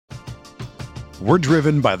We're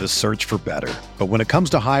driven by the search for better. But when it comes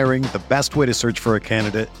to hiring, the best way to search for a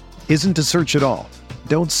candidate isn't to search at all.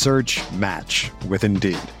 Don't search, match with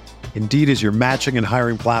Indeed. Indeed is your matching and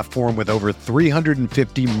hiring platform with over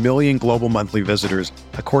 350 million global monthly visitors,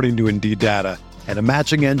 according to Indeed data, and a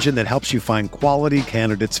matching engine that helps you find quality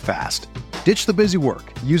candidates fast. Ditch the busy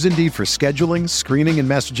work. Use Indeed for scheduling, screening, and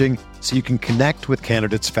messaging so you can connect with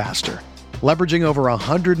candidates faster. Leveraging over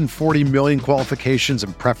 140 million qualifications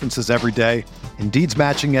and preferences every day, Indeed's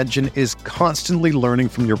matching engine is constantly learning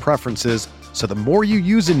from your preferences, so the more you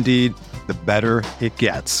use Indeed, the better it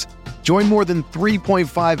gets. Join more than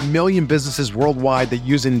 3.5 million businesses worldwide that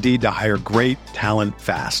use Indeed to hire great talent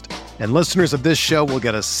fast. And listeners of this show will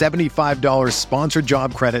get a $75 sponsored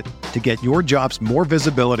job credit to get your jobs more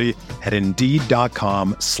visibility at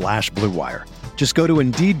Indeed.com/Blue Wire. Just go to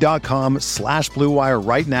Indeed.com/Blue Wire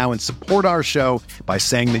right now and support our show by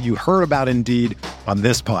saying that you heard about Indeed on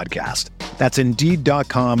this podcast. That's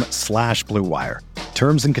Indeed.com/Blue Wire.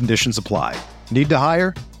 Terms and conditions apply. Need to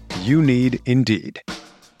hire? You need Indeed.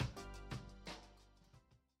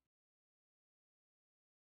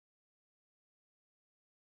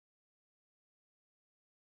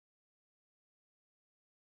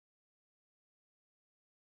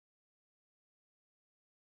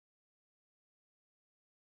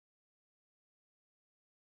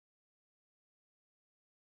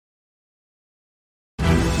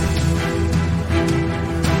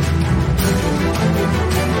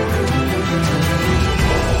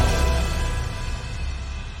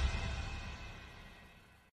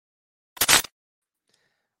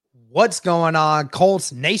 What's going on,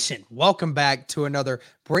 Colts Nation? Welcome back to another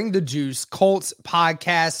Bring the Juice Colts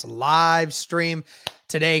podcast live stream.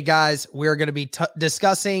 Today, guys, we're going to be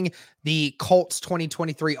discussing the Colts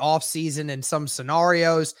 2023 offseason and some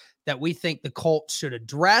scenarios that we think the Colts should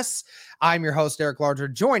address. I'm your host, Eric Larger.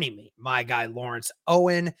 Joining me, my guy, Lawrence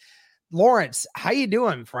Owen. Lawrence, how you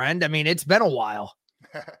doing, friend? I mean, it's been a while.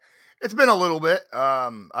 It's been a little bit.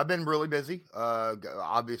 I've been really busy.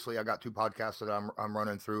 Obviously, I got two podcasts that I'm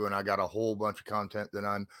running through, and I got a whole bunch of content that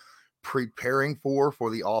I'm preparing for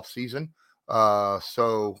the off season.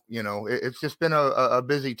 So it's just been a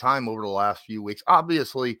busy time over the last few weeks.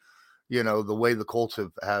 Obviously, the way the Colts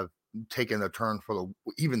have taken a turn for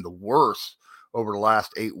even the worse over the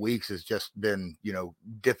last 8 weeks has just been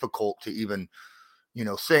difficult to even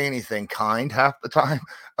say anything kind half the time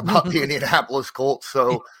about the Indianapolis Colts.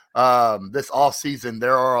 So this offseason,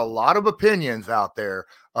 there are a lot of opinions out there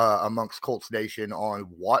amongst Colts Nation on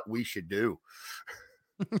what we should do.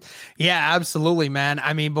 Yeah, absolutely, man.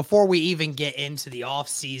 I mean, before we even get into the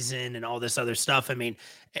offseason and all this other stuff, I mean,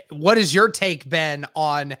 what has your take been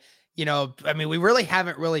on, we really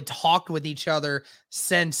haven't really talked with each other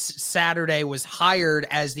since Saturday was hired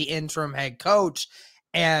as the interim head coach.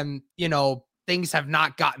 And, things have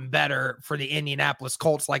not gotten better for the Indianapolis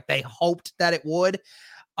Colts like they hoped that it would,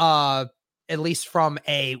 at least from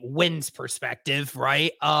a wins perspective,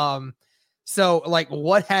 right? So,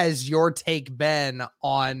 what has your take been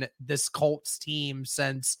on this Colts team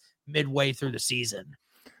since midway through the season?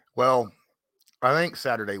 Well, I think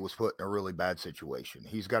Saturday was put in a really bad situation.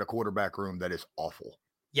 He's got a quarterback room that is awful.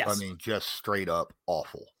 Yes. I mean, just straight up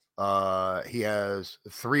awful. He has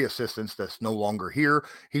 3 assistants that's no longer here.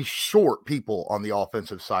 He's short people on the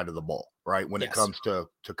offensive side of the ball, right? When it comes to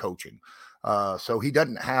coaching. So he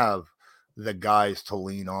doesn't have the guys to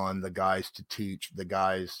lean on, the guys to teach, the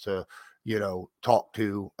guys to, talk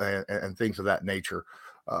to and things of that nature.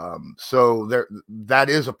 So that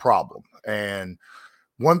is a problem. And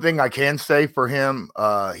one thing I can say for him,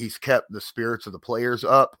 he's kept the spirits of the players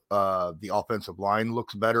up. The offensive line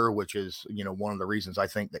looks better, which is, one of the reasons I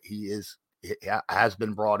think that he has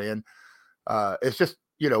been brought in. It's just,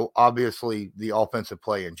 obviously the offensive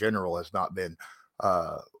play in general has not been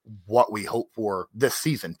what we hope for this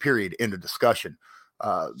season, period, end of discussion.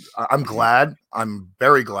 I'm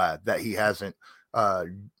very glad that he hasn't,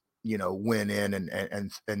 went in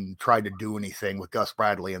and tried to do anything with Gus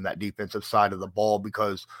Bradley and that defensive side of the ball,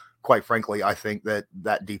 because quite frankly, I think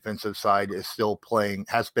that defensive side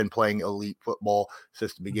has been playing elite football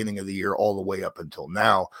since the beginning of the year, all the way up until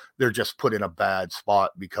now. They're just put in a bad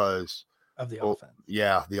spot because of the offense.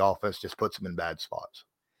 Yeah, the offense just puts them in bad spots.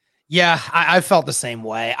 Yeah, I felt the same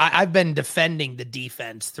way. I've been defending the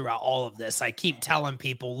defense throughout all of this. I keep telling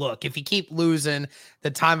people, look, if you keep losing the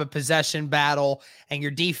time of possession battle and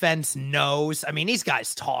your defense knows, I mean, these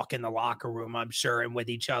guys talk in the locker room, I'm sure, and with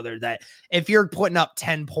each other, that if you're putting up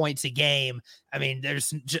 10 points a game, I mean,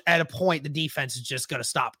 there's at a point, the defense is just going to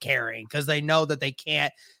stop caring because they know that they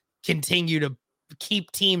can't continue to keep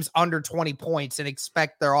teams under 20 points and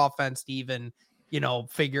expect their offense to even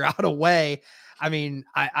figure out a way. I mean,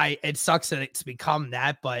 it sucks that it's become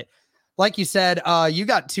that, but like you said, you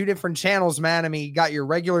got two different channels, man. I mean, you got your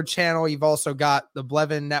regular channel. You've also got the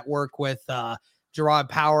Blevin Network with Gerard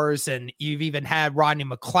Powers, and you've even had Rodney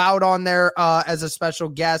McLeod on there as a special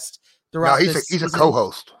guest throughout. No, he's a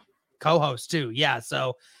co-host. Co-host too, yeah.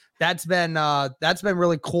 So that's been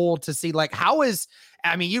really cool to see. Like,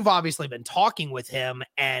 I mean, you've obviously been talking with him,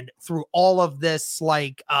 and through all of this,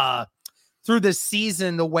 like through this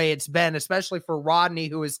season, the way it's been, especially for Rodney,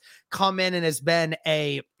 who has come in and has been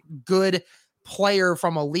a good player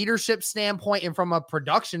from a leadership standpoint and from a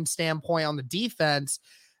production standpoint on the defense.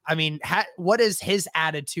 I mean, what has his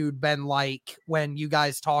attitude been like when you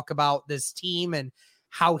guys talk about this team and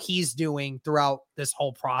how he's doing throughout this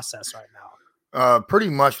whole process right now? Pretty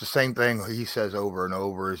much the same thing he says over and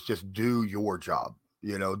over is just do your job.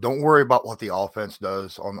 Don't worry about what the offense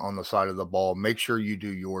does on the side of the ball. Make sure you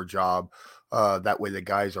do your job. That way the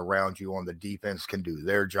guys around you on the defense can do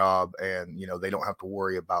their job, and, they don't have to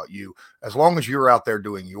worry about you. As long as you're out there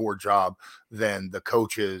doing your job, then the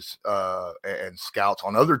coaches and scouts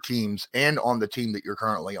on other teams and on the team that you're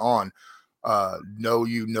currently on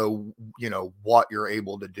know what you're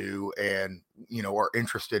able to do, and, are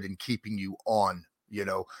interested in keeping you on,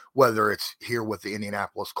 whether it's here with the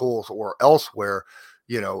Indianapolis Colts or elsewhere.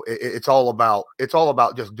 It's all about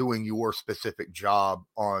just doing your specific job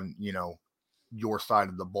on, your side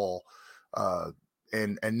of the ball,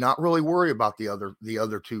 and not really worry about the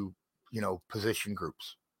other two, position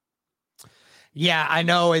groups. Yeah, I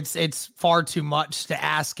know it's far too much to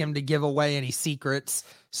ask him to give away any secrets,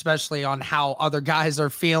 especially on how other guys are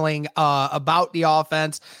feeling about the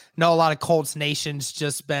offense. I know a lot of Colts Nation's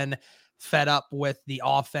just been fed up with the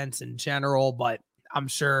offense in general, but I'm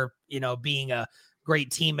sure, being a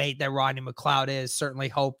great teammate that Rodney McLeod is, certainly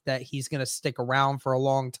hope that he's going to stick around for a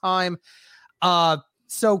long time.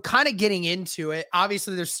 So kind of getting into it,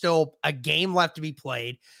 obviously there's still a game left to be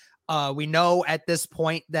played. We know at this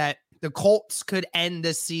point that the Colts could end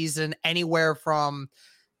this season anywhere from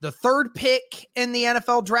the 3rd pick in the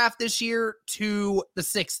NFL draft this year to the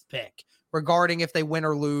 6th pick. Regarding if they win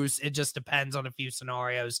or lose, it just depends on a few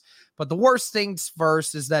scenarios. But the worst things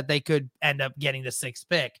first is that they could end up getting the 6th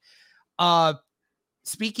pick.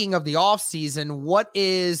 Speaking of the offseason, what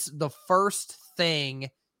is the first thing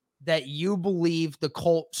that you believe the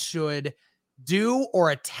Colts should do or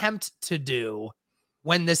attempt to do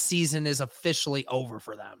when this season is officially over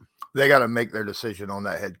for them? They got to make their decision on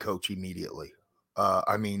that head coach immediately.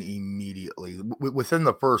 Immediately. Within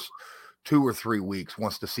the first 2 or 3 weeks,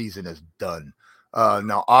 once the season is done.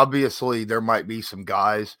 Now, obviously, there might be some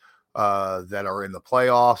guys that are in the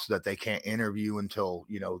playoffs that they can't interview until,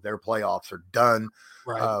 their playoffs are done,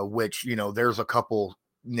 right. Which, there's a couple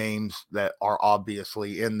names that are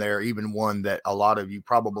obviously in there, even one that a lot of you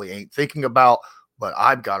probably ain't thinking about, but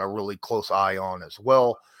I've got a really close eye on as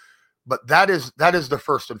well. But that is the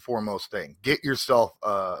first and foremost thing. Get yourself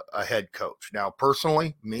a head coach. Now,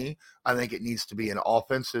 personally, I think it needs to be an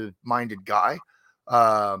offensive-minded guy.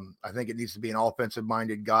 I think it needs to be an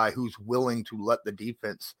offensive-minded guy who's willing to let the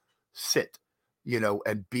defense sit,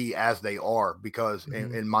 and be as they are. Because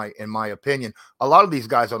in my opinion, a lot of these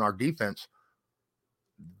guys on our defense,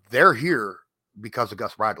 they're here because of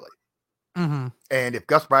Gus Bradley. Mm-hmm. And if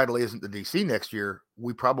Gus Bradley isn't the DC next year,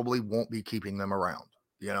 we probably won't be keeping them around.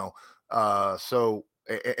 So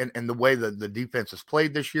the way that the defense is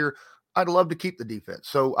played this year, I'd love to keep the defense.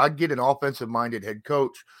 So I'd get an offensive minded head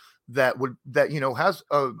coach that has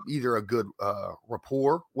either a good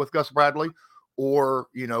rapport with Gus Bradley, or,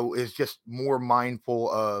 is just more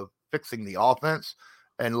mindful of fixing the offense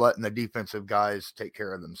and letting the defensive guys take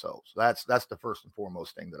care of themselves. That's the first and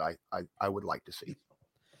foremost thing that I would like to see.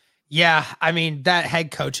 Yeah. I mean, that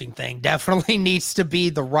head coaching thing definitely needs to be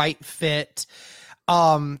the right fit.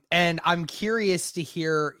 And I'm curious to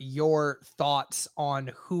hear your thoughts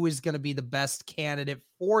on who is going to be the best candidate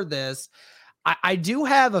for this. I do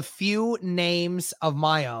have a few names of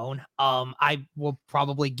my own. I will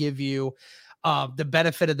probably give you the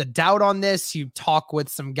benefit of the doubt on this. You talk with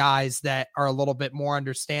some guys that are a little bit more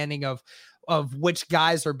understanding of which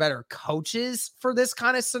guys are better coaches for this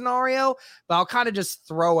kind of scenario, but I'll kind of just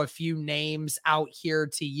throw a few names out here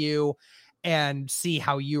to you and see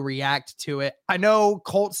how you react to it. I know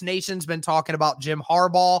Colts Nation's been talking about Jim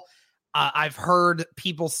Harbaugh. I've heard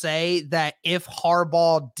people say that if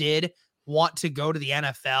Harbaugh did want to go to the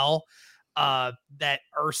NFL, that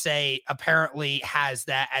Irsay apparently has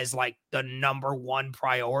that as like the number one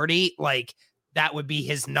priority. Like that would be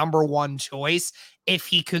his number one choice if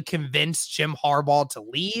he could convince Jim Harbaugh to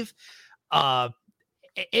leave.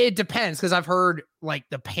 it depends, because I've heard like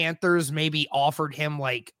the Panthers maybe offered him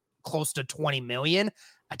like close to 20 million.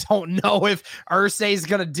 I don't know if Irsay is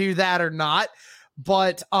going to do that or not,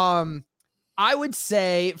 but I would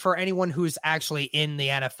say for anyone who's actually in the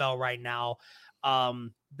NFL right now,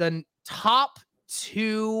 the top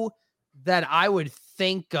two that I would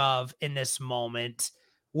think of in this moment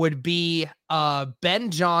would be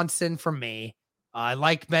Ben Johnson for me. I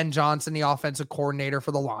like Ben Johnson, the offensive coordinator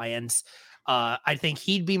for the Lions. I think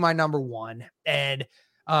he'd be my number one. And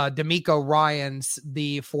DeMeco Ryans,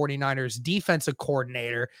 the 49ers defensive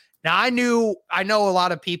coordinator. Now, I know a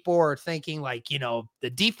lot of people are thinking like, the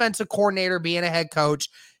defensive coordinator being a head coach,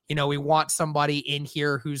 we want somebody in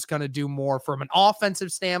here who's going to do more from an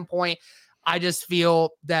offensive standpoint. I just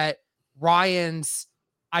feel that Ryans,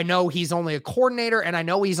 I know he's only a coordinator and I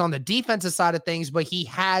know he's on the defensive side of things, but he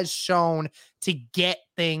has shown to get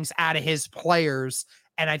things out of his players.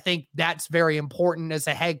 And I think that's very important as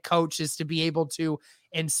a head coach, is to be able to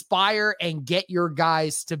inspire and get your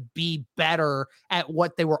guys to be better at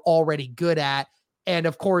what they were already good at. And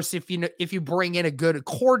of course, if you bring in a good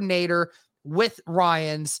coordinator with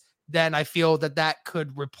Ryans, then I feel that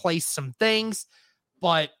could replace some things.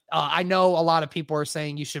 But I know a lot of people are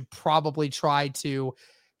saying you should probably try to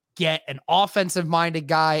get an offensive minded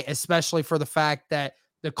guy, especially for the fact that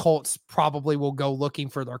the Colts probably will go looking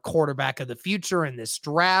for their quarterback of the future in this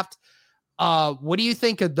draft. What do you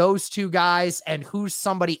think of those two guys, and who's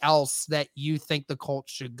somebody else that you think the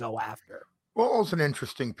Colts should go after? Well, it's an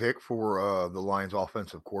interesting pick for the Lions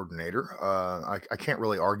offensive coordinator. I can't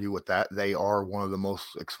really argue with that. They are one of the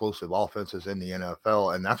most explosive offenses in the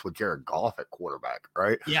NFL, and that's with Jared Goff at quarterback,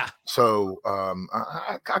 right? Yeah. So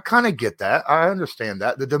I kind of get that. I understand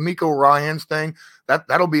that. The DeMeco Ryans thing,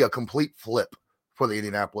 that'll be a complete flip for the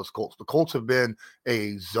Indianapolis Colts. The Colts have been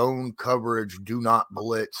a zone coverage, do not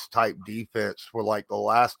blitz type defense for like the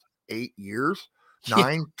last 8 years,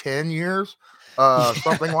 10 years,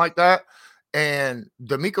 something like that. And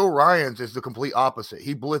DeMeco Ryans is the complete opposite.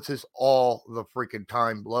 He blitzes all the freaking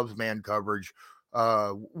time, loves man coverage.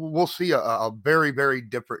 We'll see a very, very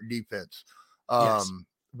different defense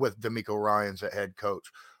with DeMeco Ryans at head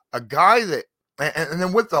coach. A guy that, and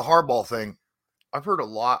then with the Harbaugh thing,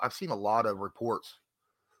 I've seen a lot of reports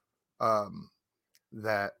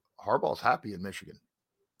that Harbaugh's happy in Michigan.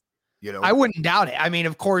 I wouldn't doubt it. I mean,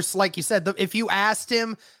 of course, like you said, if you asked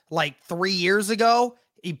him like 3 years ago,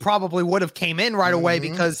 he probably would have came in right away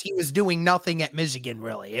because he was doing nothing at Michigan,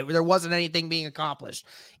 really. There wasn't anything being accomplished.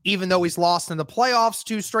 Even though he's lost in the playoffs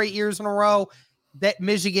 2 straight years in a row, that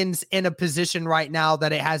Michigan's in a position right now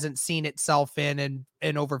that it hasn't seen itself in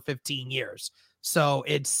over 15 years. So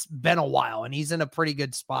it's been a while, and he's in a pretty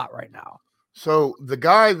good spot right now. So the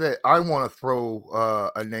guy that I want to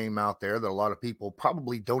throw a name out there that a lot of people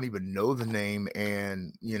probably don't even know the name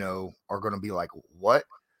and, are going to be like, what?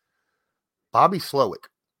 Bobby Slowik.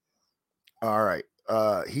 All right.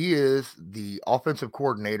 He is the offensive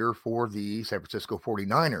coordinator for the San Francisco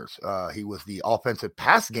 49ers. He was the offensive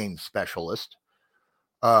pass game specialist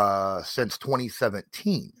since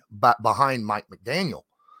 2017, behind Mike McDaniel.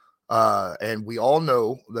 And we all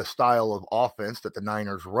know the style of offense that the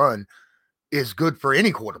Niners run is good for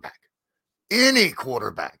any quarterback. And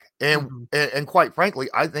quite frankly,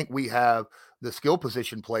 I think we have the skill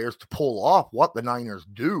position players to pull off what the Niners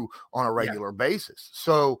do on a regular basis.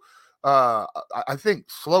 So I think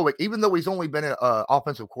Slowik, even though he's only been an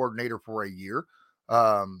offensive coordinator for a year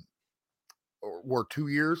or 2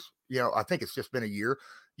 years, I think it's just been a year.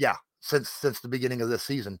 Yeah, since the beginning of this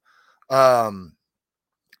season.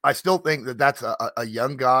 I still think that's a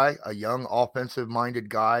young guy, a young offensive-minded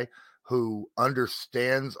guy who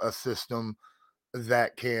understands a system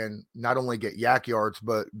that can not only get yak yards,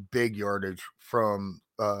 but big yardage from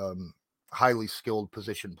highly skilled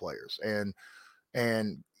position players, and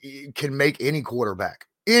can make any quarterback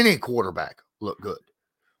look good.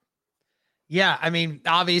 Yeah, I mean,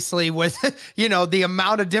 obviously with, the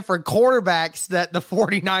amount of different quarterbacks that the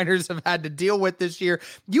 49ers have had to deal with this year,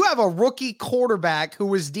 you have a rookie quarterback who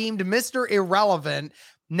was deemed Mr. Irrelevant,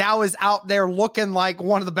 now is out there looking like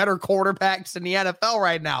one of the better quarterbacks in the NFL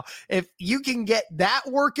right now. If you can get that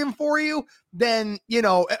working for you, then,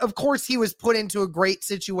 of course he was put into a great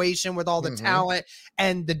situation with all the talent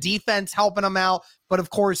and the defense helping him out. But of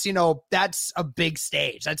course, that's a big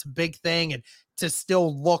stage. That's a big thing. And to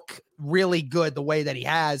still look really good the way that he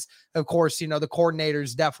has, of course, the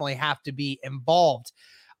coordinators definitely have to be involved.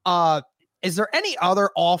 Is there any other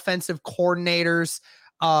offensive coordinators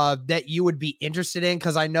that you would be interested in?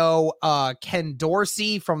 Because I know Ken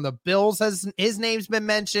Dorsey from the Bills his name's been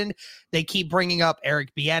mentioned. They keep bringing up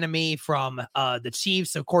Eric Bieniemy from the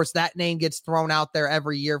Chiefs. Of course, that name gets thrown out there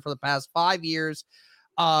every year for the past 5 years.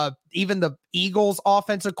 Even the Eagles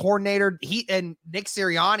offensive coordinator, and Nick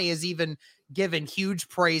Sirianni has even given huge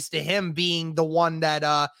praise to him being the one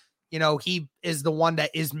that he is the one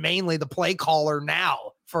that is mainly the play caller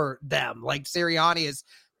now for them. Like Sirianni has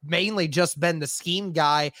mainly just been the scheme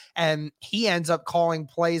guy, and he ends up calling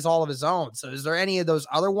plays all of his own. So is there any of those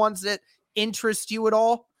other ones that interest you at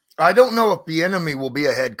all? I don't know if Bieniemy will be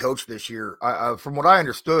a head coach this year. From what I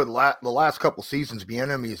understood, the last couple seasons,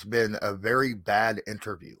 Bieniemy has been a very bad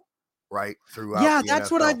interview, right? Throughout. Yeah, that's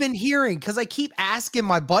NFL. What I've been hearing, because I keep asking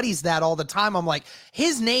my buddies that all the time. I'm like,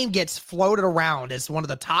 his name gets floated around as one of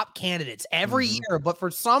the top candidates every year, but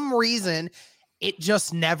for some reason, it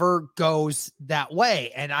just never goes that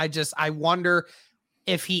way. And I wonder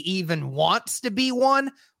if he even wants to be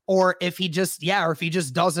one, or if he just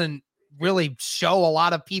doesn't really show a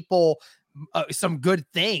lot of people some good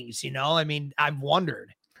things, I mean, I've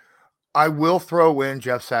wondered. I will throw in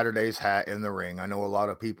Jeff Saturday's hat in the ring. I know a lot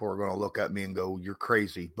of people are going to look at me and go, you're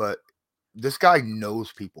crazy, but this guy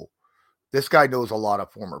knows people. This guy knows a lot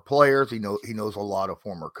of former players. He knows a lot of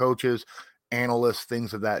former coaches, analysts,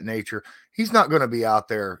 things of that nature. He's not going to be out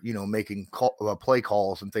there, making play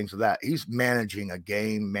calls and things of that. He's managing a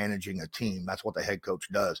game, managing a team. That's what the head coach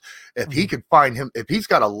does. If he could find him, if he's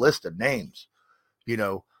got a list of names,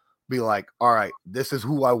 be like, all right, this is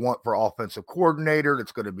who I want for offensive coordinator.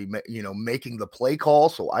 That's going to be, making the play call,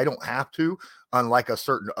 so I don't have to, unlike a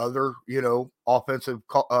certain other, offensive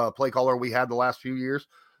play caller we had the last few years.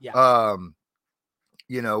 Yeah.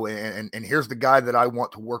 And here's the guy that I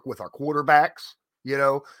want to work with our quarterbacks.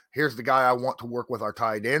 Here's the guy I want to work with our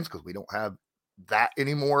tight ends, because we don't have that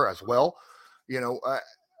anymore as well.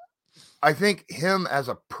 I think him as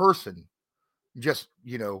a person, just,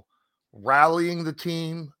 rallying the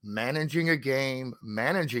team, managing a game,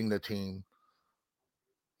 managing the team.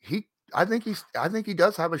 I think he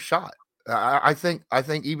does have a shot. I think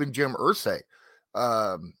even Jim Irsay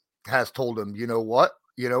has told him, you know what,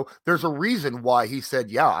 there's a reason why he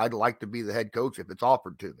said, yeah, I'd like to be the head coach if it's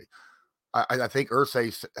offered to me. I think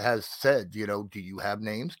Irsay has said, do you have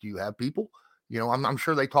names? Do you have people? I'm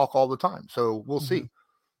sure they talk all the time. So we'll see.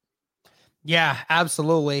 Yeah,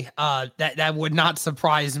 absolutely. That would not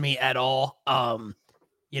surprise me at all.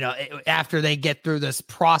 After they get through this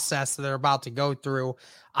process that they're about to go through,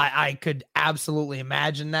 I could absolutely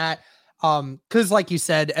imagine that. Because like you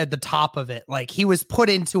said at the top of it, like, he was put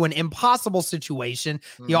into an impossible situation.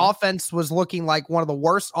 The offense was looking like one of the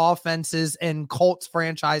worst offenses in Colts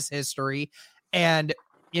franchise history, and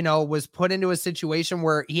was put into a situation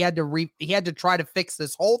where he had to try to fix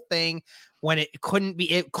this whole thing when it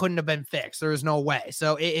couldn't have been fixed. There was no way.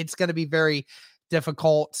 So it's going to be very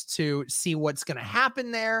difficult to see what's going to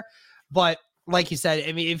happen there. But like you said,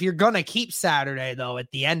 I mean, if you're going to keep Saturday, though, at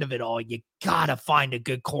the end of it all, you got to find a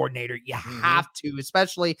good coordinator. You have to,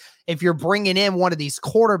 especially if you're bringing in one of these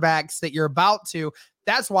quarterbacks that you're about to.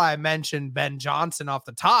 That's why I mentioned Ben Johnson off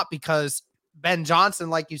the top, because Ben Johnson,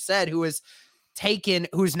 like you said, who's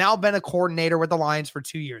now been a coordinator with the Lions for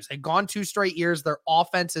 2 years. They've gone 2 straight years. Their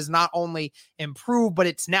offense is not only improved, but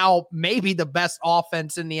it's now maybe the best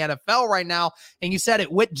offense in the NFL right now. And you said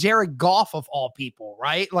it, with Jared Goff of all people,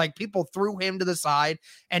 right? Like, people threw him to the side,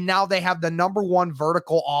 and now they have the number 1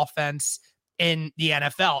 vertical offense in the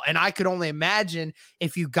NFL. And I could only imagine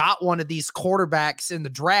if you got one of these quarterbacks in the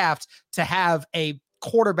draft to have a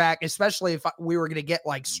quarterback, especially if we were going to get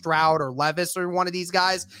like Stroud or Levis or one of these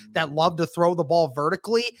guys that love to throw the ball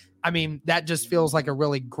vertically. I mean, that just feels like a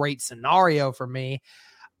really great scenario for me.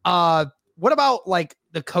 What about like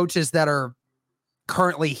the coaches that are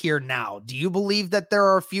currently here now? Do you believe that there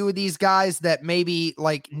are a few of these guys that maybe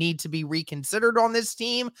like need to be reconsidered on this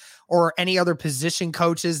team, or any other position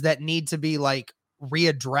coaches that need to be like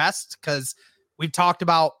readdressed? Because we've talked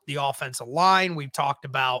about the offensive line. We've talked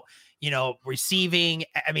about, receiving.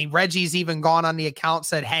 I mean, Reggie's even gone on the account,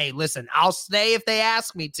 said, hey, listen, I'll stay if they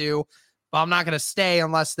ask me to, but I'm not going to stay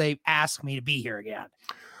unless they ask me to be here again.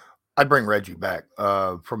 I'd bring Reggie back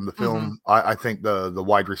from the film. I think the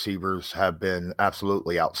wide receivers have been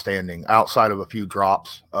absolutely outstanding outside of a few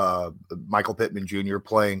drops. Michael Pittman Jr.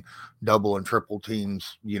 playing double and triple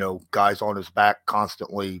teams, guys on his back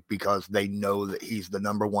constantly because they know that he's the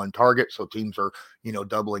number 1 target. So teams are,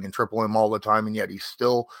 doubling and tripling him all the time. And yet he's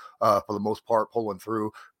still, for the most part, pulling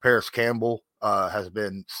through. Paris Campbell has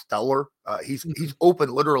been stellar. He's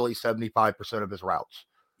open literally 75% of his routes.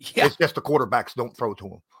 Yeah. It's just the quarterbacks don't throw to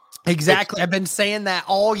him. Exactly. I've been saying that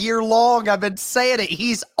all year long. I've been saying it.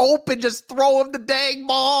 He's open. Just throw him the dang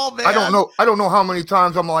ball, man. I don't know how many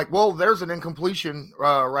times I'm like, well, there's an incompletion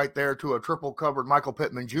right there to a triple covered Michael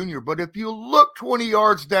Pittman Jr. But if you look 20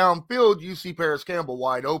 yards downfield, you see Paris Campbell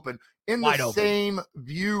wide open in the same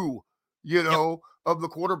view, of the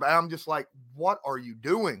quarterback. I'm just like, what are you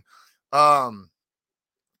doing? I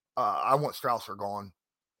want Strausser gone.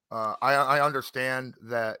 I understand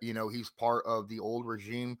that, he's part of the old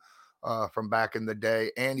regime from back in the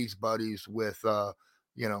day, and he's buddies with, I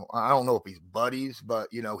don't know if he's buddies, but,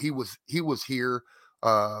 he was here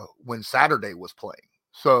when Saturday was playing.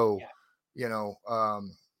 So,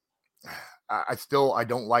 I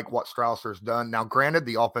don't like what Strausser's done. Now, granted,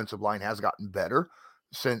 the offensive line has gotten better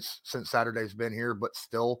since Saturday's been here, but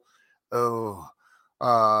still,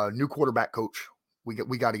 new quarterback coach. We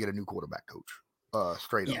got to get a new quarterback coach.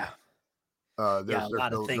 Straight up. There's a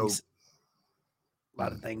lot of things. A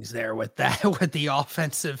lot of things there with that, with the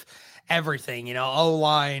offensive, everything,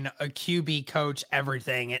 O-line, a QB coach,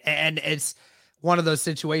 everything. And it's one of those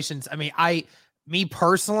situations. I mean, me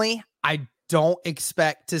personally, I don't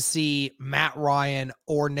expect to see Matt Ryan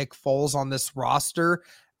or Nick Foles on this roster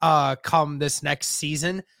come this next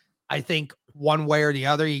season. I think one way or the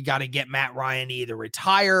other, you got to get Matt Ryan to either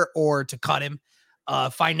retire or to cut him.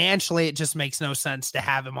 Financially, it just makes no sense to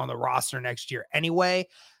have him on the roster next year anyway.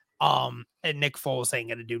 And Nick Foles ain't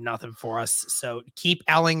going to do nothing for us. So keep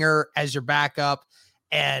Ellinger as your backup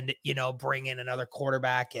and, bring in another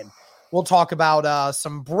quarterback. And we'll talk about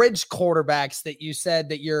some bridge quarterbacks that you said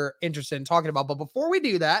that you're interested in talking about. But before we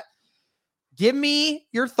do that, give me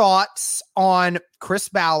your thoughts on Chris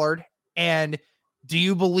Ballard. And do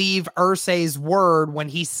you believe Irsay's word when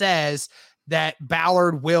he says that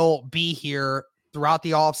Ballard will be here throughout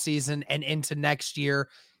the offseason and into next year?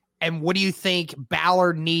 And what do you think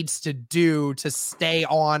Ballard needs to do to stay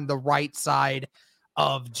on the right side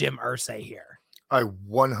of Jim Irsay here? I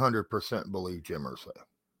 100% believe Jim Irsay.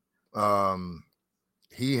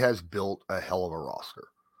 He has built a hell of a roster.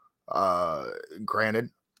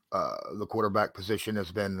 Granted, the quarterback position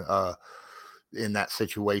has been in that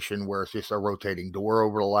situation where it's just a rotating door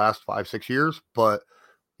over the last 5-6 years. But,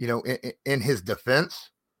 in his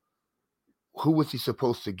defense, who was he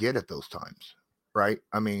supposed to get at those times? Right.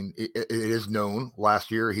 I mean, it is known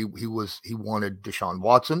last year he wanted Deshaun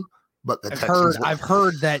Watson, but I've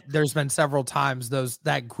heard that there's been several times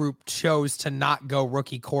that group chose to not go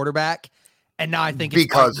rookie quarterback, and now I think it's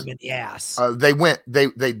because them in the ass.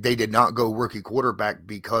 They did not go rookie quarterback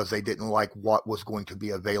because they didn't like what was going to be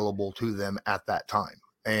available to them at that time,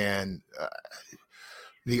 and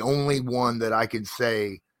the only one that I could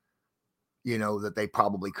say, that they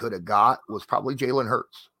probably could have got was probably Jalen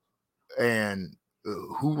Hurts, and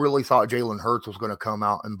who really thought Jalen Hurts was going to come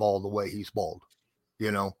out and ball the way he's balled?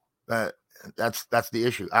 That's the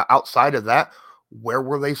issue. Outside of that, where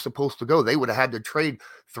were they supposed to go? They would have had to trade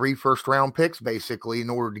 3 first-round picks basically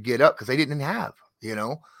in order to get up because they didn't have,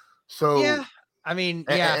 So yeah, I mean,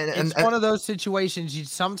 it's one of those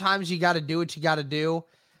situations. Sometimes you got to do what you got to do.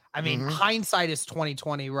 I mean, hindsight is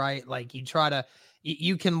 2020, right? Like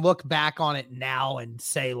you can look back on it now and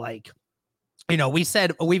say like,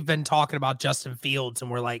 we've been talking about Justin Fields and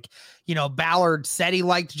we're like, Ballard said he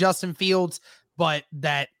liked Justin Fields, but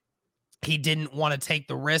that he didn't want to take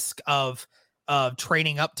the risk of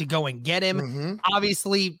trading up to go and get him.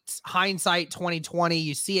 Obviously, hindsight 2020,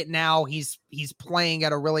 you see it now. He's playing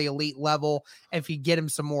at a really elite level if you get him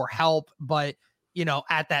some more help. But,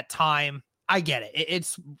 at that time, I get it.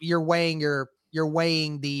 It's you're weighing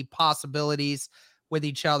the possibilities with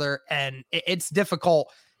each other, and it's difficult.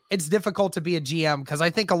 It's difficult to be a GM because I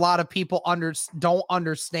think a lot of people don't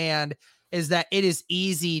understand is that it is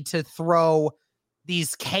easy to throw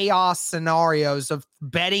these chaos scenarios of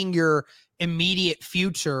betting your immediate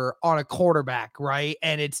future on a quarterback, right?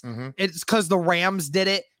 And it's because the Rams did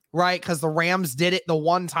it, right? Because the Rams did it the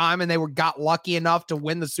one time and they got lucky enough to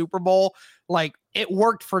win the Super Bowl. Like it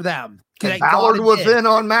worked for them. Ballard was in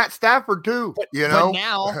on Matt Stafford too, but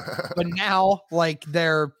now, like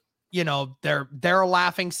they're a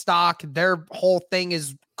laughing stock. Their whole thing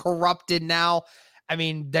is corrupted now. I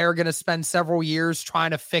mean, they're going to spend several years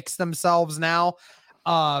trying to fix themselves now.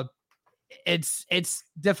 It's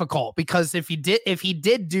difficult because if he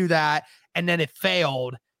did do that and then it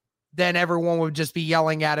failed, then everyone would just be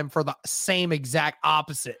yelling at him for the same exact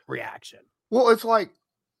opposite reaction. Well, it's like,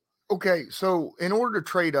 okay, so in order to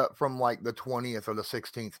trade up from like the 20th or the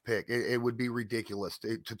 16th pick, it would be ridiculous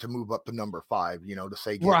to move up to number 5, to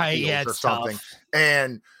say get Fields or something. Tough.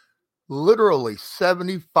 And literally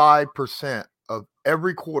 75% of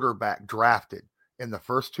every quarterback drafted in the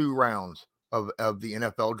first 2 rounds of the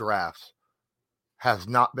NFL drafts has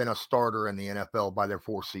not been a starter in the NFL by their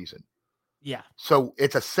fourth season. Yeah. So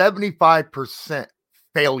it's a 75%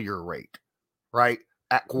 failure rate, right,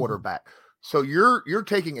 at quarterback. So you're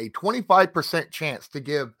taking a 25% chance to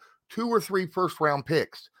give 2 or 3 first-round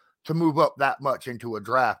picks to move up that much into a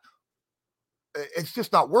draft. It's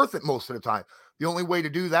just not worth it most of the time. The only way to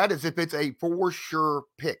do that is if it's a for sure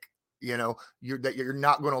pick, you're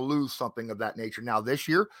not going to lose something of that nature. Now this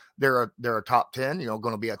year they're a top 10, going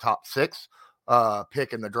to be a top 6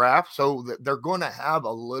 pick in the draft. So they're going to have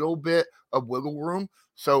a little bit of wiggle room.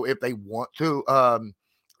 So if they want to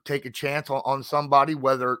take a chance on somebody,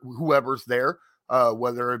 whoever's there,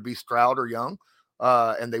 whether it be Stroud or Young,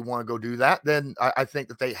 and they want to go do that, then I think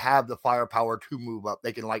that they have the firepower to move up.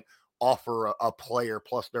 They can offer a player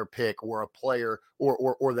plus their pick, or a player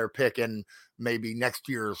or their pick in maybe next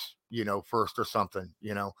year's, first or something,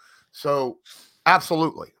 So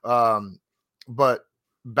absolutely. But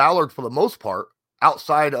Ballard, for the most part,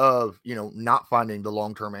 outside of, not finding the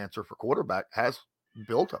long-term answer for quarterback, has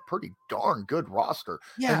built a pretty darn good roster.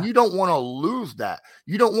 Yeah. And you don't want to lose that.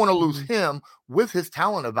 You don't want to lose him with his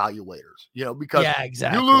talent evaluators, because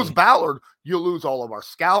exactly. You lose Ballard, you lose all of our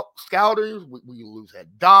scouters. We lose Ed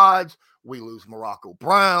Dodds. We lose Morocco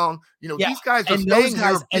Brown. These guys are staying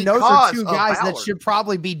here. And those are 2 guys that should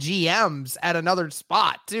probably be GMs at another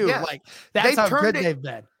spot too. Yes. That's how good they've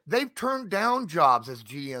been. They've turned down jobs as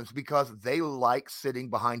GMs because they like sitting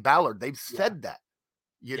behind Ballard. They've said that.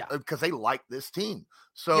 Because they like this team.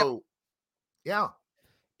 So, yeah.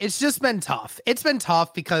 It's just been tough. It's been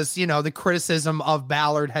tough because, the criticism of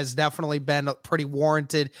Ballard has definitely been pretty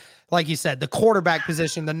warranted. Like you said, the quarterback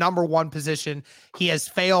position, the number 1 position, he has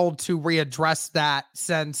failed to readdress that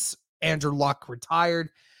since Andrew Luck retired.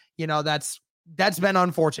 That's been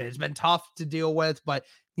unfortunate. It's been tough to deal with, but,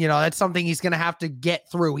 that's something he's going to have to get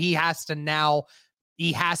through. He has to know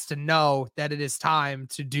that it is time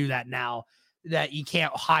to do that now, that you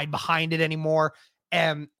can't hide behind it anymore.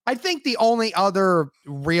 And I think the only other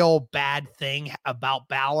real bad thing about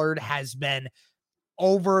Ballard has been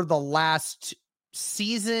over the last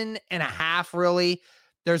season and a half, really,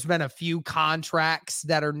 there's been a few contracts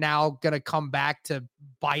that are now going to come back to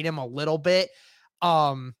bite him a little bit.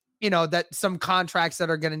 That some contracts that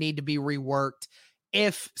are going to need to be reworked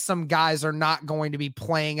if some guys are not going to be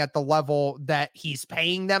playing at the level that he's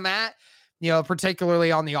paying them at.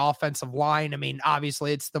 Particularly on the offensive line. I mean,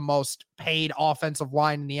 obviously it's the most paid offensive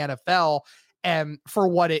line in the NFL. And for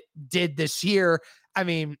what it did this year, I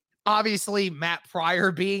mean, obviously Matt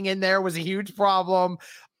Pryor being in there was a huge problem.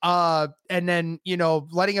 And then,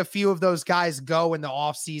 letting a few of those guys go in the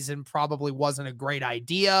offseason probably wasn't a great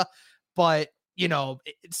idea. But,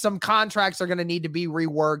 some contracts are going to need to be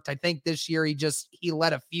reworked. I think this year he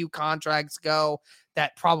let a few contracts go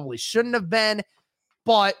that probably shouldn't have been.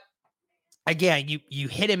 But again, you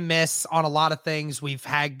hit and miss on a lot of things. We've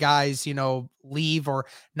had guys, leave or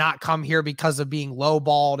not come here because of being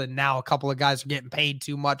lowballed, and now a couple of guys are getting paid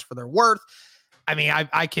too much for their worth. I mean,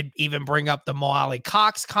 I could even bring up the Mo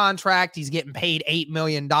Alie-Cox contract. He's getting paid $8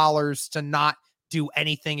 million to not do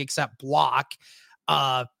anything except block.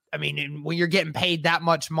 I mean, when you're getting paid that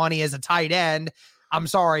much money as a tight end, I'm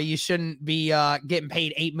sorry, you shouldn't be getting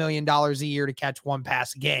paid $8 million a year to catch 1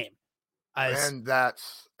 pass a game. And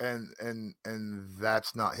that's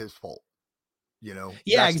not his fault, Yeah,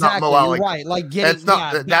 that's exactly. You're right.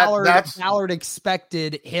 Ballard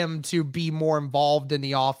expected him to be more involved in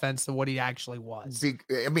the offense than what he actually was.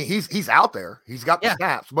 I mean, he's out there. He's got the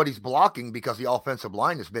snaps, but he's blocking because the offensive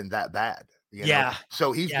line has been that bad.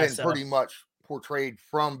 So he's been pretty much portrayed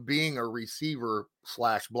from being a receiver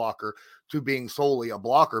 / blocker to being solely a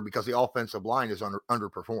blocker because the offensive line is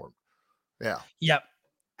underperformed. Yeah. Yep.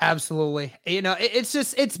 Absolutely.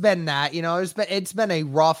 It's been that, it's been a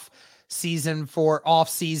rough off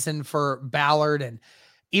season for Ballard. And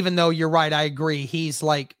even though you're right, I agree. He's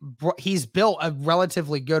built a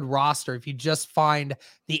relatively good roster. If you just find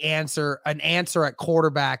an answer at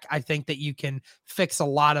quarterback, I think that you can fix a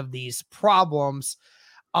lot of these problems.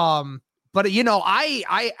 But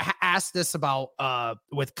I asked this about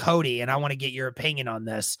with Cody, and I want to get your opinion on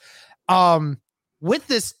this. With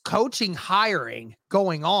this coaching hiring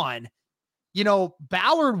going on,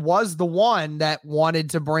 Ballard was the one that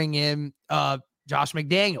wanted to bring in Josh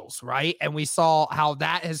McDaniels, right? And we saw how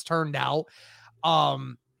that has turned out.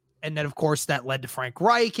 And then, of course, that led to Frank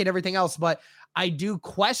Reich and everything else. But I do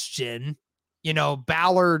question,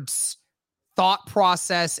 Ballard's thought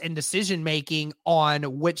process and decision-making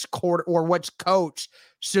on which coach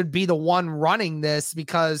should be the one running this,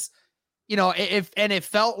 because, it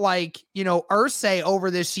felt like, Irsay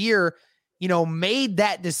over this year, made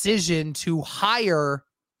that decision to hire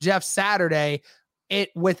Jeff Saturday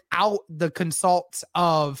without the consults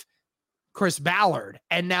of Chris Ballard.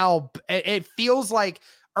 And now it feels like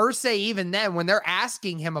Irsay, even then, when they're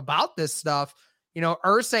asking him about this stuff,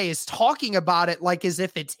 Irsay is talking about it like as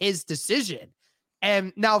if it's his decision.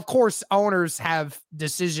 And now, of course, owners have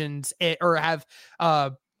decisions or have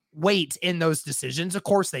weight in those decisions. Of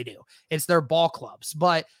course they do. It's their ball clubs.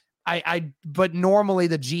 But but normally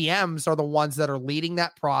the GMs are the ones that are leading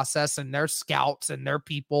that process, and their scouts and their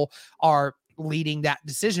people are leading that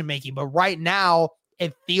decision making. But right now,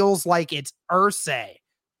 it feels like it's Irsay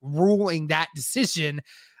ruling that decision.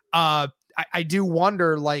 I do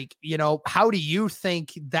wonder, how do you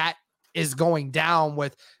think that is going down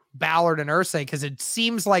with Ballard and Irsay? Because it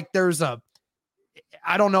seems like I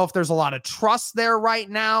don't know if there's a lot of trust there right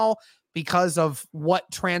now because of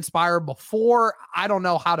what transpired before. I don't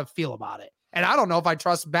know how to feel about it. And I don't know if I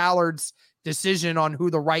trust Ballard's decision on who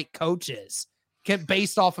the right coach is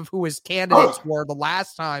based off of who his candidates were the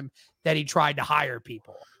last time that he tried to hire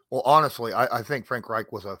people. Well, honestly, I think Frank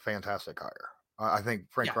Reich was a fantastic hire. I think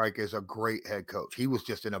Frank Reich is a great head coach. He was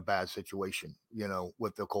just in a bad situation,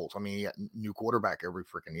 with the Colts. I mean, he had a new quarterback every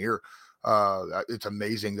freaking year. It's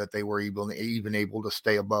amazing that they were even able to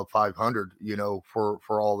stay above 500, for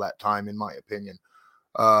all that time, in my opinion.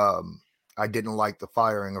 I didn't like the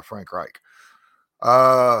firing of Frank Reich.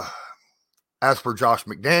 As for Josh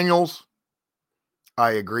McDaniels,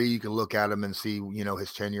 I agree. You can look at him and see,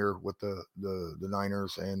 his tenure with the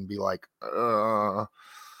Niners and be like, or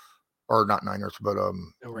not Niners, but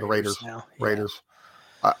the Raiders. Yeah. Raiders.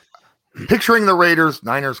 Picturing the Raiders,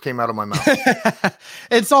 Niners came out of my mouth.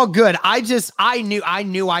 It's all good. I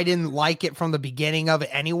knew I didn't like it from the beginning of it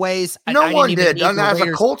anyways. No one did. And as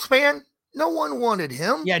a Colts fan, no one wanted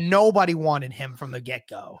him. Yeah, nobody wanted him from the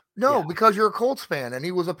get-go. No, because you're a Colts fan and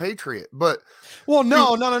he was a Patriot. But no.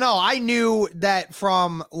 I knew that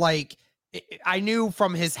from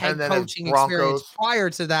his head coaching experience prior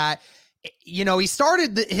to that. He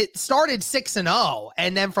started 6-0,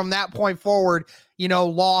 and then from that point forward,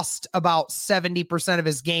 lost about 70% of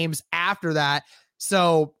his games after that.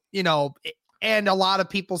 So, and a lot of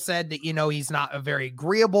people said that, he's not a very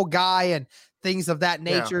agreeable guy and things of that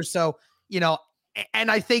nature. Yeah. So,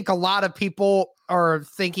 and I think a lot of people are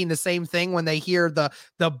thinking the same thing when they hear the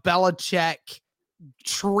Belichick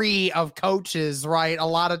tree of coaches, right? A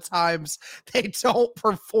lot of times they don't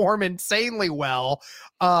perform insanely well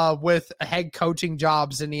with head coaching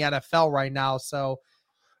jobs in the NFL right now. So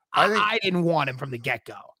I didn't want him from the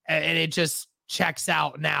get-go, and it just checks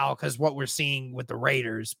out now because what we're seeing with the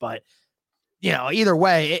Raiders. But either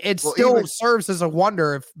way, it still serves as a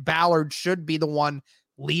wonder if Ballard should be the one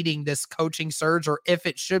leading this coaching surge or if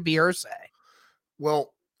it should be Irsay.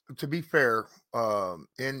 Well, to be fair,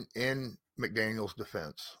 in McDaniel's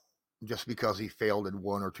defense, just because he failed in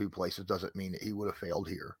one or two places doesn't mean that he would have failed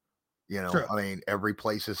here. True. I mean, every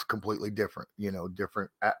place is completely different,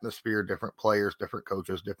 different atmosphere, different players, different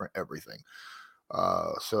coaches, different everything.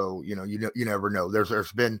 So, you never know.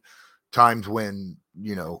 There's been times when,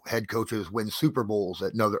 head coaches win Super Bowls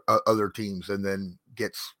at other teams and then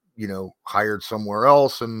gets, hired somewhere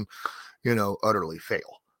else and, utterly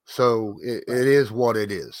fail. So it is what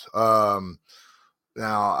it is. Now,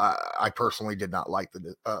 I personally did not like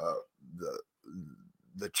the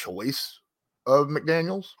choice of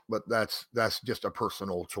McDaniels, but that's just a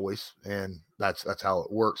personal choice, and that's how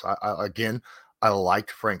it works. I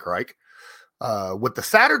liked Frank Reich. With the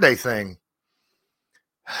Saturday thing,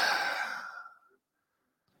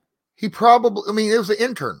 it was an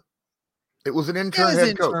intern. It was an intern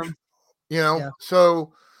head coach.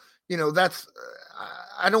 So that's.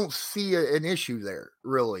 I don't see an issue there,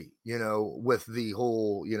 really, with the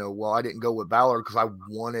whole, well, I didn't go with Ballard because I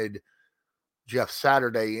wanted Jeff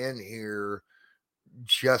Saturday in here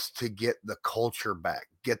just to get the culture back,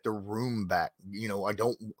 get the room back.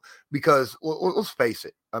 Because let's face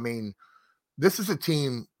it. I mean, this is a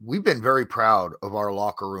team, we've been very proud of our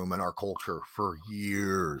locker room and our culture for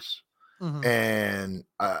years. Mm-hmm. And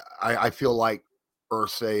I feel like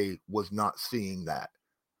Irsay was not seeing that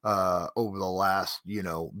over the last,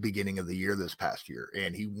 beginning of the year, this past year.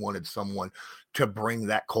 And he wanted someone to bring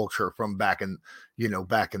that culture from back in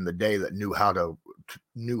the day that knew how to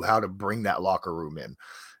bring that locker room in.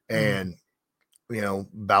 And,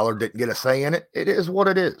 Ballard didn't get a say in it. It is what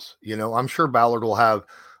it is. I'm sure Ballard will have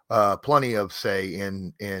plenty of say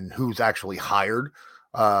in who's actually hired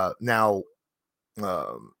now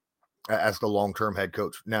as the long-term head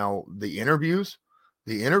coach. Now, the interviews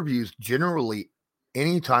generally,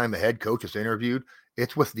 anytime a head coach is interviewed,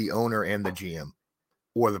 it's with the owner and the GM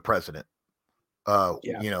or the president.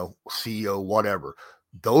 CEO, whatever.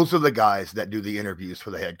 Those are the guys that do the interviews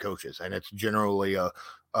for the head coaches. And it's generally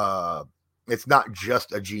it's not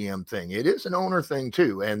just a GM thing. It is an owner thing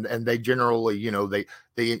too. And they generally,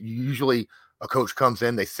 they usually, a coach comes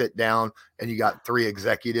in, they sit down, and you got 3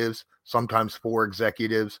 executives, sometimes 4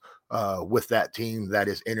 executives with that team that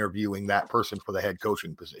is interviewing that person for the head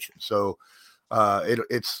coaching position. So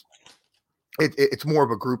it's more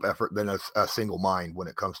of a group effort than a single mind when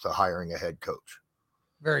it comes to hiring a head coach.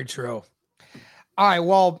 Very true. All right.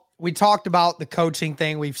 Well, we talked about the coaching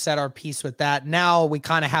thing. We've said our piece with that. Now we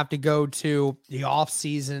kind of have to go to the off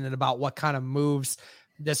season and about what kind of moves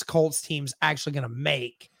this Colts team's actually going to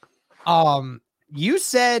make. You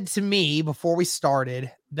said to me before we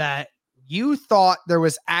started that you thought there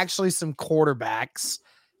was actually some quarterbacks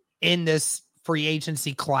in this free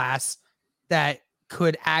agency class that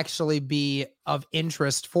could actually be of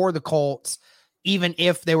interest for the Colts, even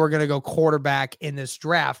if they were going to go quarterback in this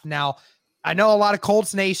draft. Now, I know a lot of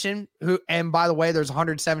Colts Nation and by the way, there's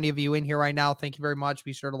 170 of you in here right now. Thank you very much.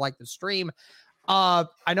 Be sure to like the stream. I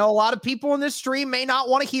know a lot of people in this stream may not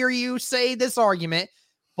want to hear you say this argument,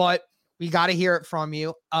 but we got to hear it from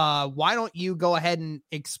you. Why don't you go ahead and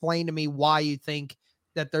explain to me why you think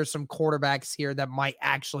that there's some quarterbacks here that might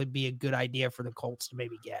actually be a good idea for the Colts to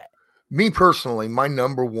maybe get? Me personally, my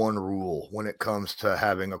number one rule when it comes to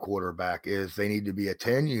having a quarterback is they need to be a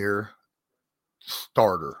 10-year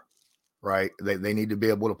starter, right? They need to be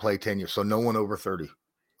able to play 10 years. So no one over 30.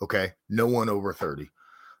 Okay. No one over 30.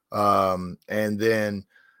 And then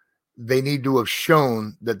they need to have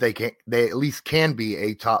shown that they at least can be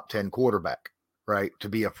a top 10 quarterback, right? To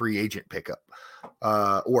be a free agent pickup,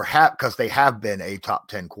 because they have been a top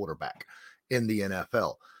 10 quarterback in the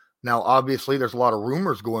NFL. Now, obviously, there's a lot of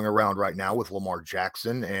rumors going around right now with Lamar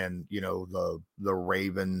Jackson and, the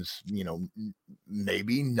Ravens,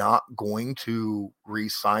 maybe not going to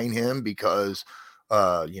re-sign him because,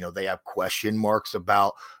 they have question marks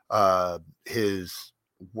about his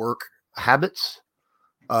work habits.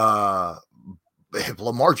 If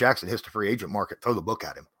Lamar Jackson hits the free agent market, throw the book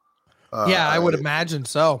at him. Yeah, I would imagine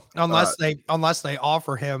so. Unless they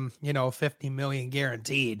offer him, $50 million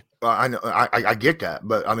guaranteed. I know, I get that,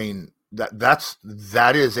 but I mean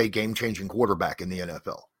that is a game-changing quarterback in the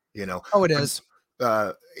NFL. Oh, it is.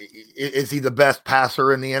 Is he the best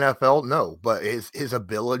passer in the NFL? No, but his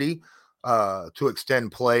ability to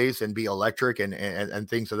extend plays and be electric and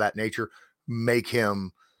things of that nature make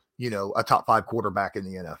him, a top 5 quarterback in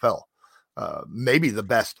the NFL. Maybe the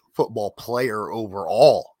best football player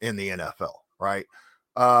overall in the NFL, right?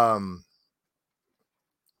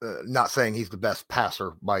 Not saying he's the best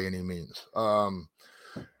passer by any means. And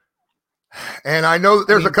I know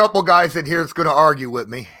there's a couple guys in here that's going to argue with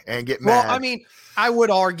me and get mad. Well, I mean, I would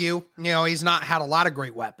argue, he's not had a lot of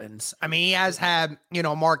great weapons. I mean, he has had,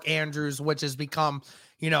 Mark Andrews, which has become,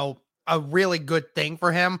 a really good thing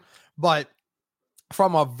for him. But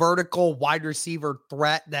from a vertical wide receiver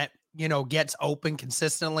threat that, gets open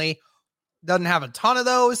consistently, doesn't have a ton of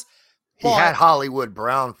those. He had Hollywood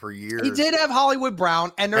Brown for years. He did have Hollywood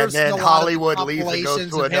Brown, and there's then a lot Hollywood of leaves and goes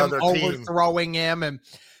to another team, overthrowing him and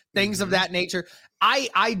things of that nature.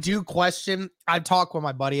 I do question. I talked with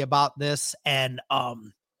my buddy about this, and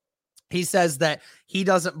he says that he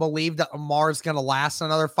doesn't believe that Lamar is going to last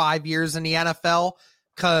another 5 years in the NFL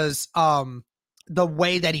because the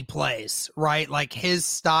way that he plays, right? Like his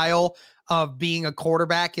style of being a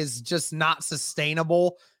quarterback is just not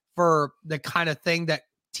sustainable for the kind of thing that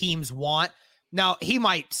teams want. Now, he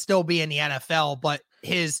might still be in the NFL, but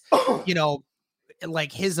his,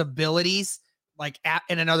 like his abilities, like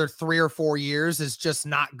in another 3 or 4 years is just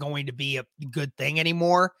not going to be a good thing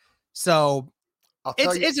anymore. So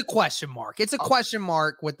it's a question mark. It's a question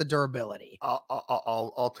mark with the durability.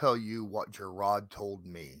 I'll tell you what Gerard told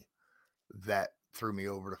me that threw me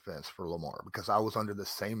over the fence for Lamar, because I was under the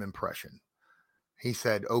same impression. He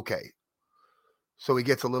said, okay, so he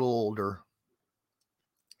gets a little older.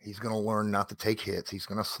 He's going to learn not to take hits. He's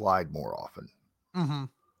going to slide more often. Mm-hmm.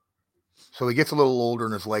 So he gets a little older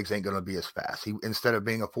and his legs ain't going to be as fast. Instead of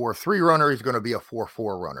being a 4.3 runner, he's going to be a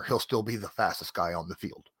 4.4 runner. He'll still be the fastest guy on the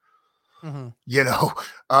field. Mm-hmm.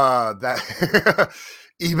 That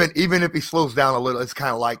even if he slows down a little, it's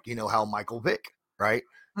kind of like, how Michael Vick, right?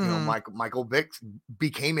 Mm-hmm. Michael Vick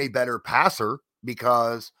became a better passer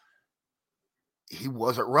because he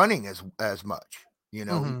wasn't running as much.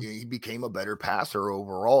 Mm-hmm. He became a better passer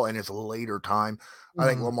overall in his later time. I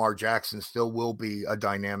think Lamar Jackson still will be a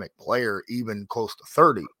dynamic player, even close to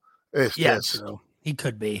 30. True. He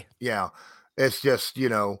could be. Yeah. It's just,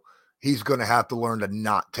 he's going to have to learn to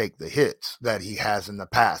not take the hits that he has in the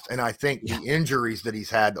past. And I think the injuries that he's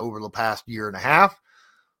had over the past year and a half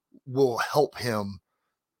will help him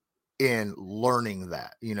in learning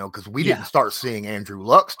that, because we didn't start seeing Andrew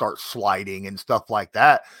Luck start sliding and stuff like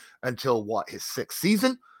that until his 6th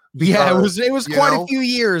season. Because, it was quite a few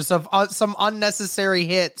years of some unnecessary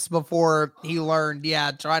hits before he learned,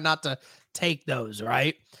 try not to take those,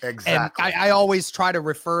 right? Exactly. And I always try to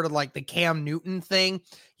refer to like the Cam Newton thing.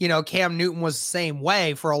 Cam Newton was the same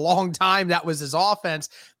way for a long time. That was his offense.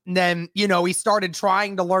 And then, he started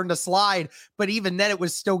trying to learn to slide, but even then it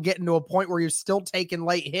was still getting to a point where you're still taking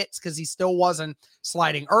late hits because he still wasn't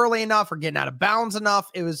sliding early enough or getting out of bounds enough.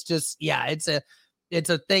 It was just, it's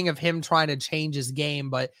a thing of him trying to change his game.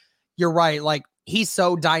 But you're right. Like, he's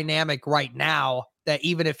so dynamic right now that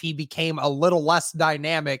even if he became a little less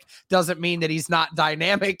dynamic, doesn't mean that he's not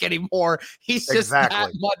dynamic anymore. He's just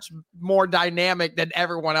that much more dynamic than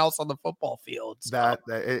everyone else on the football field. So.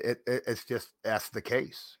 It's just, that's the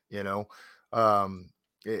case,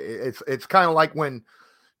 it's kind of like when,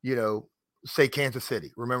 say Kansas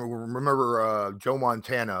City, remember Joe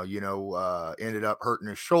Montana, ended up hurting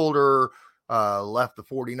his shoulder, left the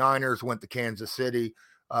 49ers, went to Kansas City,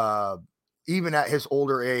 even at his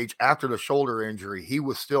older age, after the shoulder injury, he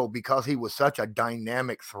was still, because he was such a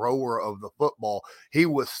dynamic thrower of the football, he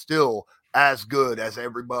was still as good as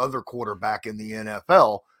every other quarterback in the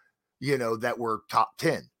NFL, that were top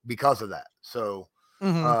 10 because of that. So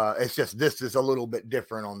it's just, this is a little bit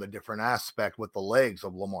different on the different aspect with the legs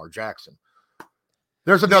of Lamar Jackson.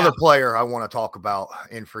 There's another player I want to talk about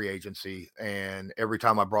in free agency. And every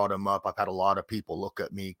time I brought him up, I've had a lot of people look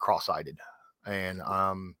at me cross-eyed. And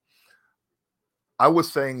I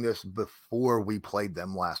was saying this before we played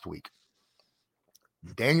them last week.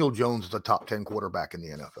 Daniel Jones is a top 10 quarterback in the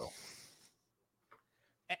NFL.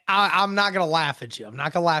 I'm not going to laugh at you.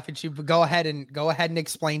 But go ahead and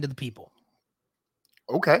explain to the people.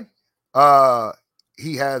 Okay.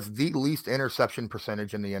 He has the least interception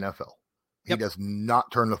percentage in the NFL. He does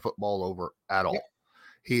not turn the football over at all.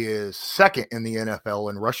 He is second in the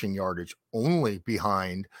NFL in rushing yardage, only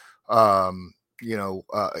behind,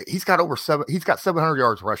 he's got 700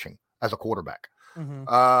 yards rushing as a quarterback.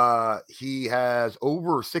 He has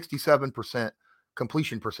over 67%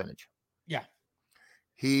 completion percentage. Yeah.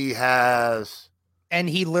 He has. And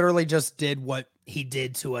he literally just did what he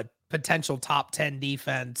did to a potential top 10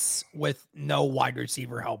 defense with no wide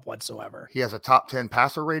receiver help whatsoever. He has a top 10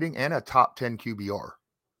 passer rating and a top 10 QBR.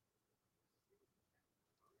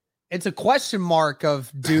 It's a question mark of,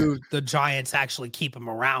 do the Giants actually keep him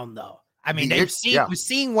around though? I mean, we've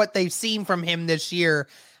seen what they've seen from him this year.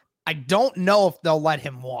 I don't know if they'll let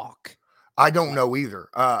him walk. I don't know either.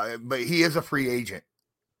 But he is a free agent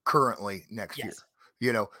currently next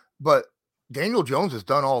year, but Daniel Jones has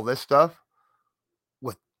done all this stuff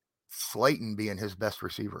with Slayton being his best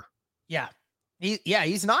receiver. Yeah.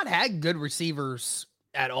 He's not had good receivers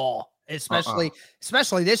at all. Especially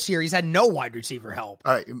this year, he's had no wide receiver help.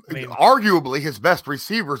 Arguably, his best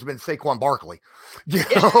receiver has been Saquon Barkley.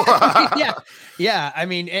 Yeah. I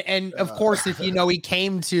mean, and of course, if he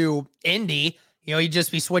came to Indy, he'd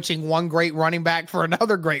just be switching one great running back for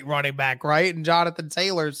another great running back, right? And Jonathan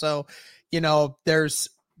Taylor. So,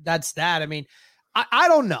 that's that. I mean, I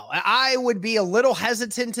don't know. I would be a little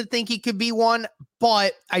hesitant to think he could be one,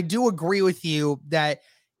 but I do agree with you that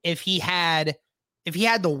if he had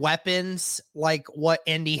the weapons like what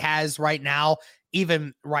Indy has right now,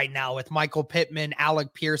 even right now with Michael Pittman,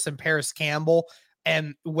 Alec Pierce, and Paris Campbell,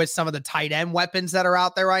 and with some of the tight end weapons that are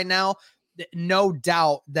out there right now, no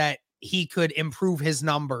doubt that he could improve his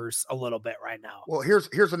numbers a little bit right now. Well,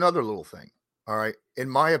 here's another little thing. All right. In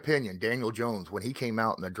my opinion, Daniel Jones, when he came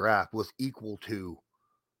out in the draft, was equal to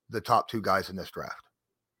the top 2 guys in this draft.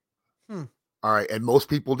 All right. And most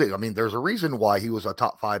people did. I mean, there's a reason why he was a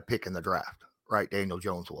top 5 pick in the draft. Right, Daniel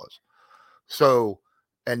Jones was. So,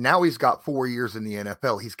 and now he's got 4 years in the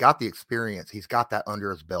NFL. He's got the experience. He's got that under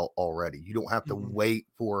his belt already. You don't have to wait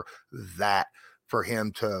for that for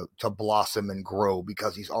him to blossom and grow,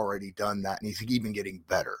 because he's already done that, and he's even getting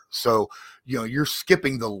better. So, you're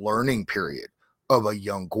skipping the learning period of a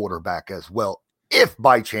young quarterback as well, if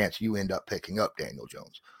by chance you end up picking up Daniel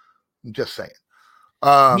Jones. I'm just saying.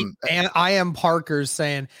 And I am Parker's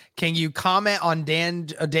saying, can you comment on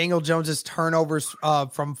Daniel Jones's turnovers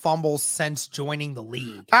from fumbles since joining the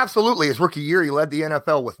league? Absolutely. His rookie year, he led the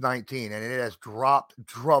NFL with 19, and it has dropped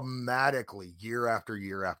dramatically year after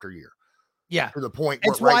year after year. Yeah. To the point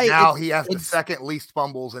where right now he has the second least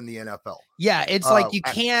fumbles in the NFL. Yeah, it's like you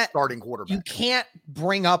can't starting quarterback. You can't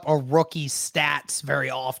bring up a rookie stats very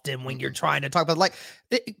often when you're trying to talk about, like,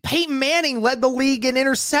 Peyton Manning led the league in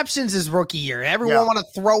interceptions his rookie year. Everyone want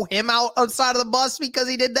to throw him outside of the bus because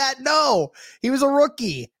he did that. No, he was a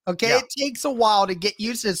rookie. Okay. It takes a while to get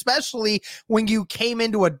used to, especially when you came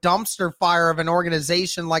into a dumpster fire of an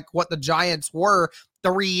organization like what the Giants were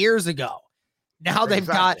 3 years ago. Now they've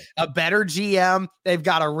got a better GM. They've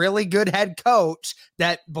got a really good head coach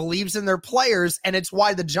that believes in their players. And it's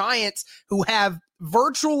why the Giants, who have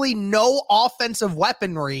virtually no offensive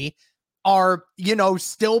weaponry, are,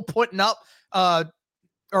 still putting up,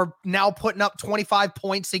 or now putting up 25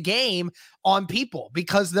 points a game on people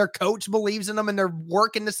because their coach believes in them and they're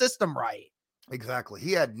working the system right. Exactly.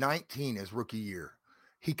 He had 19 his rookie year.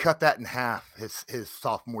 He cut that in half his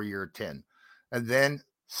sophomore year at 10, and then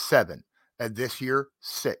 7. And this year,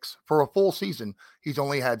 6. For a full season, he's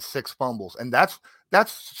only had 6 fumbles. And that's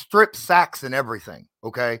strip sacks and everything.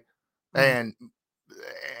 Okay. And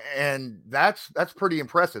that's pretty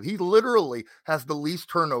impressive. He literally has the least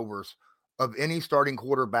turnovers of any starting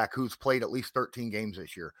quarterback who's played at least 13 games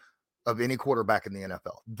this year, of any quarterback in the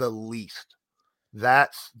NFL. The least.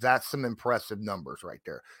 That's some impressive numbers right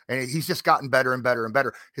there. And he's just gotten better and better and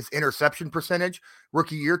better. His interception percentage,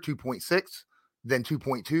 rookie year, 2.6. Then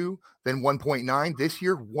 2.2, then 1.9. This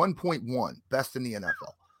year, 1.1. Best in the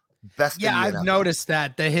NFL. I've noticed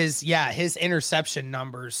that his interception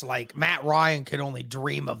numbers, like Matt Ryan could only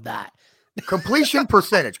dream of that. Completion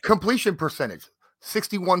percentage,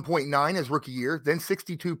 61.9 his rookie year, then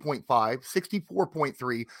 62.5,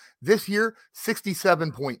 64.3. This year,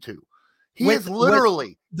 67.2. He is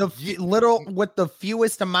literally with the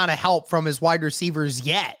fewest amount of help from his wide receivers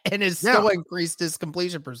yet, and has still increased his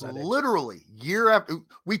completion percentage. Literally, year after,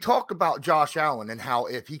 we talked about Josh Allen and how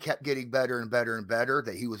if he kept getting better and better and better,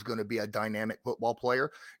 that he was going to be a dynamic football player.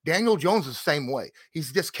 Daniel Jones is the same way.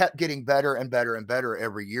 He's just kept getting better and better and better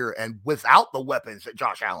every year, and without the weapons that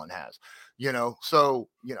Josh Allen has, So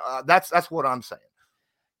that's what I'm saying.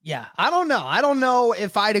 Yeah, I don't know. I don't know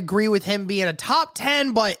if I'd agree with him being a top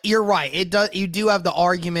 10, but you're right. You do have the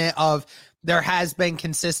argument of there has been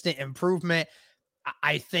consistent improvement.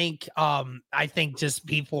 I think just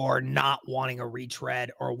people are not wanting a retread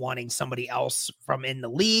or wanting somebody else from in the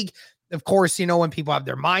league. Of course, when people have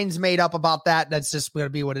their minds made up about that, that's just going to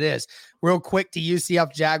be what it is. Real quick, to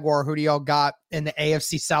UCF Jaguar, who do y'all got in the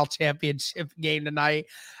AFC South Championship game tonight?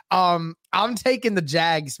 I'm taking the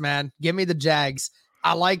Jags, man. Give me the Jags.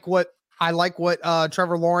 I like what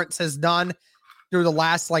Trevor Lawrence has done through the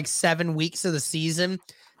last 7 weeks of the season.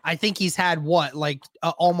 I think he's had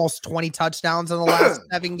almost 20 touchdowns in the last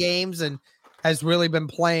 7 games and has really been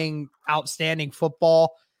playing outstanding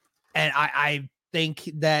football. And I think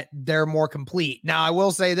that they're more complete. Now, I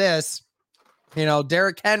will say this,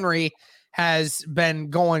 Derrick Henry has been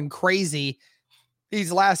going crazy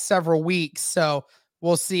these last several weeks. So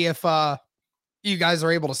we'll see if you guys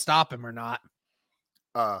are able to stop him or not.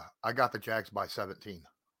 I got the Jags by 17.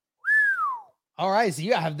 All right, so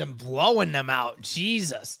you have them blowing them out.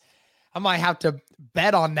 Jesus. I might have to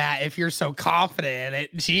bet on that if you're so confident in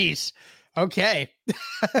it. Jeez. Okay.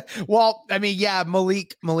 Well, I mean, yeah,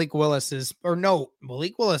 Malik Willis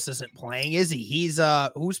Malik Willis isn't playing, is he? He's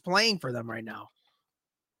who's playing for them right now?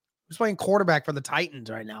 Who's playing quarterback for the Titans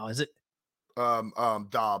right now? Is it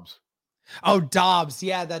Dobbs? Oh, Dobbs.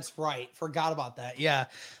 Yeah, that's right. Forgot about that. Yeah.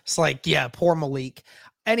 It's poor Malik.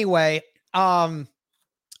 Anyway, okay.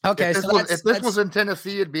 If this was in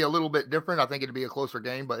Tennessee, it'd be a little bit different. I think it'd be a closer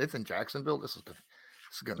game, but it's in Jacksonville. This is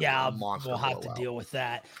going to be a monster. We'll have to deal with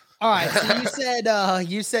that. All right. So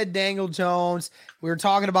you said Daniel Jones. We were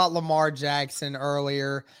talking about Lamar Jackson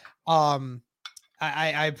earlier. I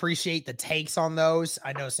appreciate the takes on those.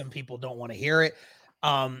 I know some people don't want to hear it.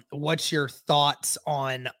 What's your thoughts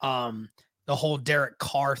on the whole Derek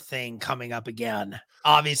Carr thing coming up again?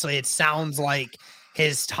 Obviously, it sounds like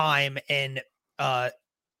his time in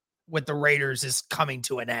with the Raiders is coming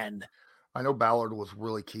to an end. I know Ballard was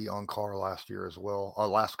really key on Carr last year as well,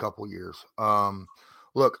 last couple years.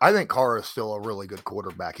 Look, I think Carr is still a really good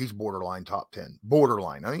quarterback. He's borderline top 10.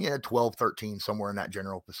 Borderline. I think he had 12, 13, somewhere in that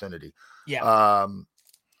general vicinity. Yeah.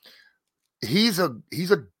 He's a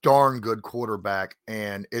darn good quarterback,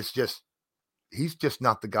 and he's just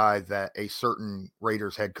not the guy that a certain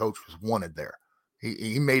Raiders head coach was wanted there.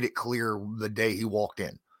 He made it clear the day he walked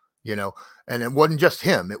in, and it wasn't just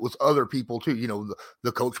him. It was other people too,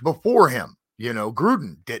 the coach before him,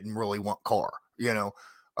 Gruden didn't really want Carr,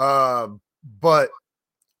 but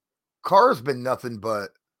Carr's been nothing but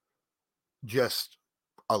just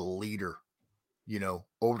a leader.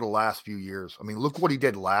 over the last few years. I mean, look what he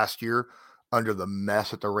did last year under the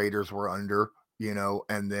mess that the Raiders were under,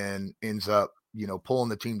 and then ends up, pulling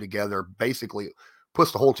the team together, basically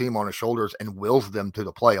puts the whole team on his shoulders and wills them to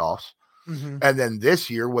the playoffs. Mm-hmm. And then this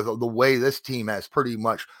year, with the way this team has pretty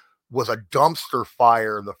much was a dumpster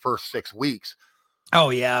fire the first 6 weeks. Oh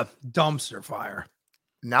yeah, dumpster fire.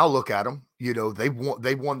 Now look at them.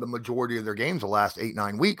 They've won the majority of their games the last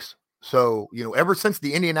 8-9 weeks. So ever since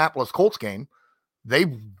the Indianapolis Colts game,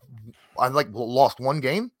 they've lost one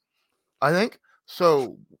game, I think.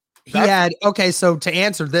 So so to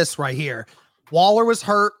answer this right here, Waller was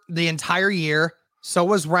hurt the entire year. So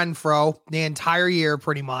was Renfro the entire year,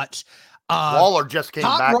 pretty much. Waller just came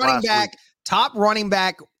back last week. Top running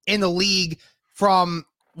back in the league from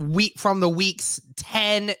the weeks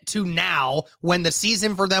 10 to now, when the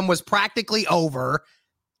season for them was practically over.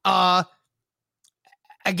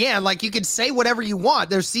 Again, like, you could say whatever you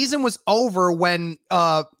want. Their season was over when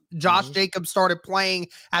Josh Jacobs started playing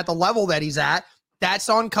at the level that he's at. That's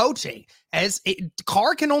on coaching.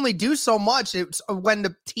 Carr can only do so much. It's when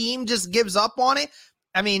the team just gives up on it.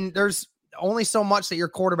 I mean, there's only so much that your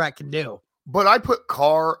quarterback can do. But I put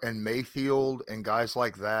Carr and Mayfield and guys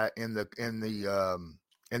like that in the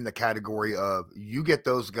category of, you get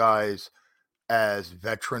those guys as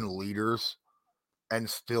veteran leaders and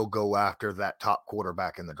still go after that top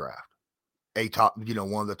quarterback in the draft. One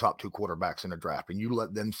of the top 2 quarterbacks in the draft, and you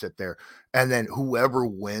let them sit there, and then whoever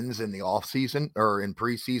wins in the offseason or in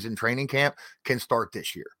preseason training camp can start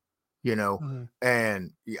this year,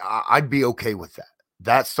 and I'd be okay with that.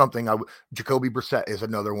 That's something Jacoby Brissett is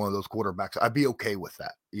another one of those quarterbacks. I'd be okay with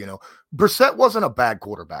that. Brissett wasn't a bad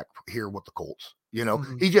quarterback here with the Colts.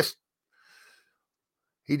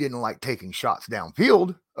 He didn't like taking shots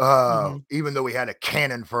downfield, even though he had a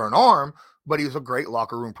cannon for an arm. But he was a great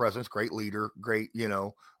locker room presence, great leader, great,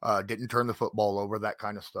 didn't turn the football over, that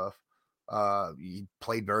kind of stuff. He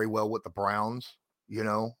played very well with the Browns,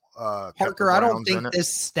 Parker, I don't think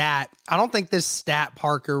this stat,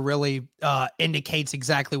 Parker, really indicates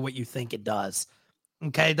exactly what you think it does.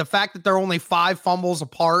 Okay. The fact that they're only 5 fumbles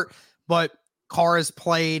apart, but Carr has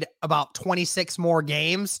played about 26 more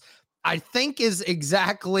games, I think is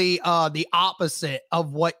exactly the opposite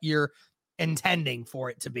of what you're intending for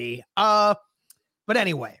it to be. But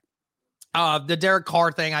anyway, the Derek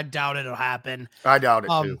Carr thing, I doubt it'll happen. I doubt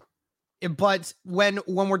it too. But when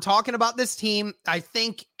we're talking about this team, I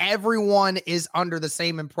think everyone is under the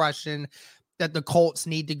same impression that the Colts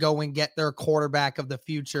need to go and get their quarterback of the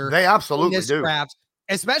future. They absolutely do. Draft,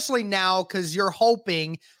 especially now, because you're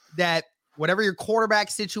hoping that whatever your quarterback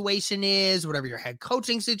situation is, whatever your head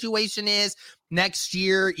coaching situation is, next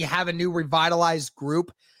year you have a new revitalized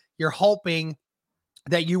group. You're hoping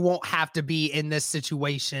that you won't have to be in this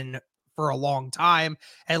situation for a long time,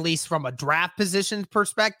 at least from a draft position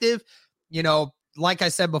perspective. Like I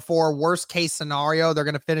said before, worst case scenario, they're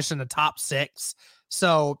going to finish in the top 6.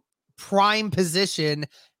 So prime position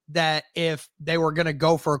that if they were going to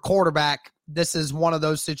go for a quarterback, this is one of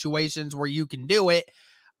those situations where you can do it.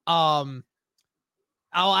 I'll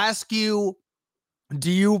ask you,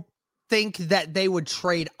 do you think that they would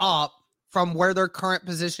trade up from where their current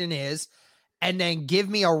position is, and then give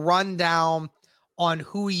me a rundown on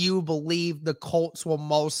who you believe the Colts will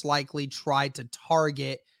most likely try to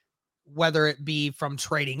target, whether it be from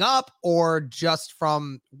trading up or just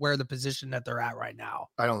from where the position that they're at right now?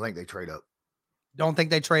 I don't think they trade up. Don't think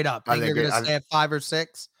they trade up. Think you're going to stay at 5 or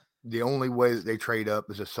 6? The only way that they trade up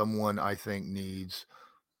is if someone I think needs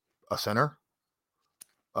a center,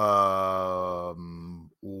 or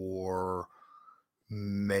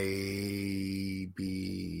maybe,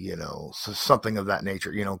 something of that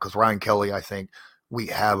nature, because Ryan Kelly, I think we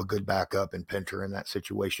have a good backup in Pinter in that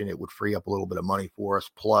situation. It would free up a little bit of money for us.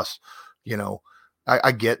 Plus,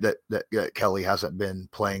 I get that Kelly hasn't been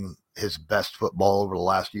playing his best football over the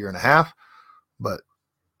last year and a half, but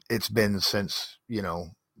it's been since,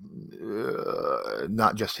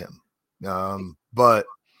 not just him. But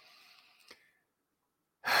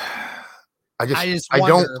I do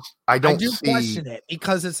question it,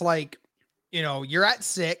 because it's like, you're at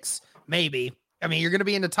 6, maybe. I mean, you're going to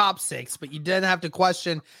be in the top 6, but you didn't have to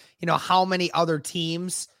question, how many other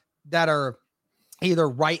teams that are either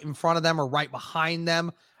right in front of them or right behind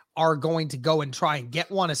them are going to go and try and get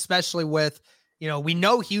one, especially with, we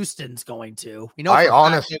know Houston's going to. We know I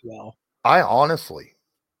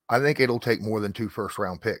think it'll take more than 2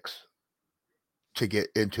 first-round picks to get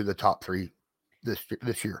into the top 3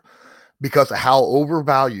 this year, because of how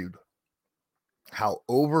overvalued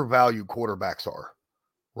quarterbacks are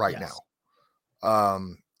right now.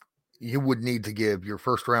 you would need to give your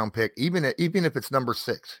first round pick, even if it's number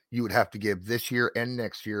 6, you would have to give this year and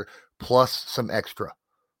next year plus some extra,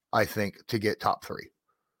 I think, to get top 3.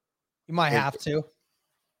 You might have to.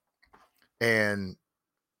 And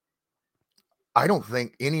I don't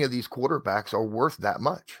think any of these quarterbacks are worth that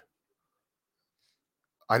much.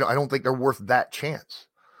 I don't think they're worth that chance.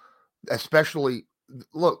 Especially,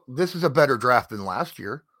 look, this is a better draft than last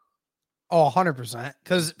year. Oh, 100%.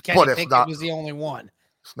 Because Kenny Pickett was the only one.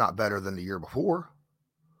 It's not better than the year before.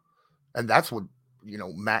 And that's what,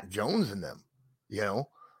 Mac Jones and them,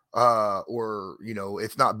 or,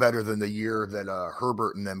 it's not better than the year that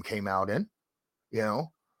Herbert and them came out in,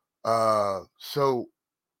 so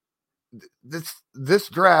this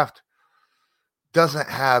draft doesn't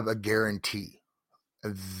have a guarantee.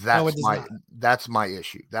 That's my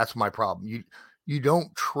issue. That's my problem. You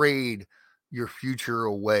don't trade your future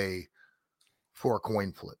away for a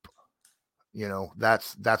coin flip.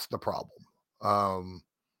 That's the problem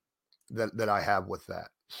that I have with that.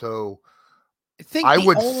 So I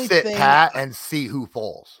would sit pat and see who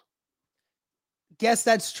falls. Guess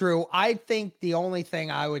that's true. I think the only thing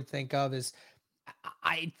I would think of is,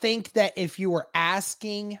 I think that if you were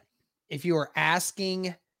asking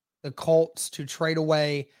the Colts to trade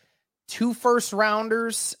away 2 first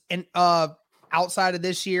rounders and outside of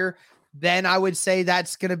this year, then I would say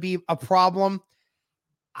that's going to be a problem.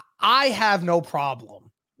 I have no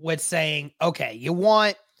problem with saying, okay, you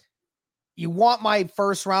want my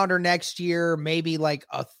first rounder next year, maybe like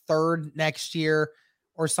a third next year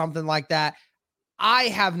or something like that. I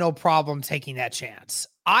have no problem taking that chance.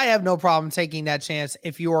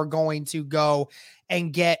 If you are going to go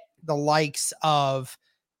and get the likes of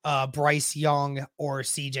Bryce Young or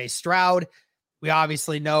CJ Stroud. We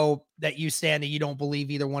obviously know that you don't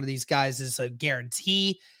believe either one of these guys is a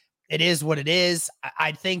guarantee. It is what it is.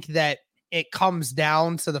 I think that it comes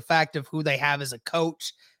down to the fact of who they have as a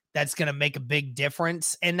coach. That's going to make a big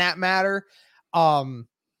difference in that matter. I'll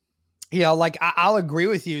agree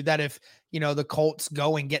with you that if, the Colts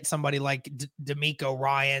go and get somebody like D'Amico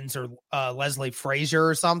Ryans or Leslie Frazier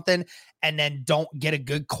or something, and then don't get a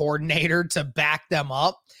good coordinator to back them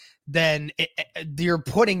up, then you're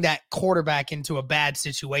putting that quarterback into a bad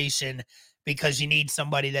situation, because you need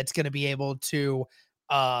somebody that's going to be able to,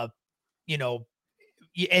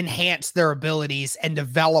 enhance their abilities and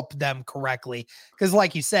develop them correctly. Because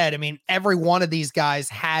like you said, I mean, every one of these guys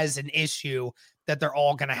has an issue that they're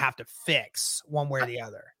all going to have to fix one way or the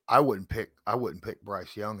other. I wouldn't pick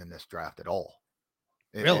Bryce Young in this draft at all.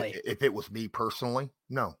 Really? If it was me personally,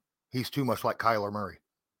 no. He's too much like Kyler Murray.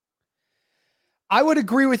 I would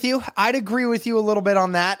agree with you. I'd agree with you a little bit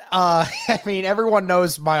on that. I mean, everyone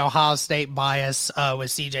knows my Ohio State bias with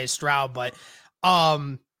CJ Stroud, but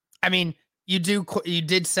I mean, you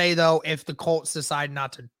did say though, if the Colts decide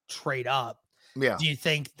not to trade up, yeah, do you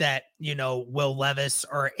think that, Will Levis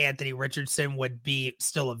or Anthony Richardson would be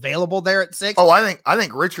still available there at 6? Oh, I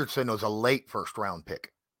think Richardson was a late first round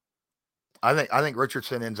pick. I think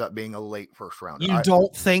Richardson ends up being a late first round. You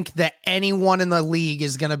don't think that anyone in the league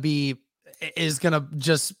is going to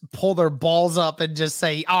just pull their balls up and just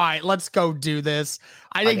say, all right, let's go do this.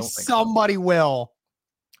 I think somebody will.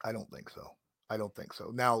 I don't think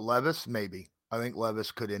so. Now Levis, maybe. I think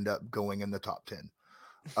Levis could end up going in the top 10.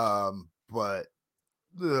 But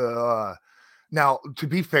now, to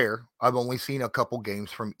be fair, I've only seen a couple games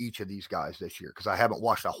from each of these guys this year, because I haven't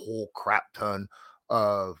watched a whole crap ton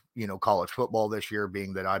of, college football this year,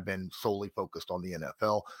 being that I've been solely focused on the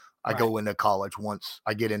NFL. I go into college. Once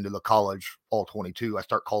I get into the college all 22, I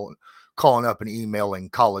start calling up and emailing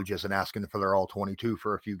colleges and asking for their all 22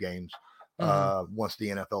 for a few games once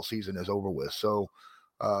the NFL season is over with. So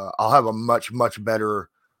I'll have a much, much better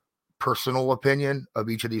personal opinion of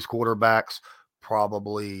each of these quarterbacks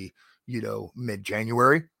probably,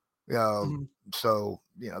 mid-January. So,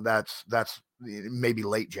 that's maybe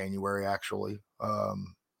late January, actually.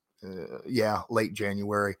 Late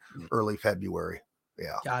January, early February.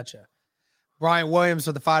 Yeah. Gotcha. Brian Williams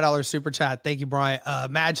with the $5 super chat. Thank you, Brian.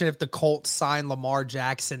 Imagine if the Colts sign Lamar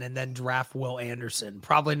Jackson and then draft Will Anderson.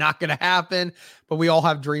 Probably not going to happen, but we all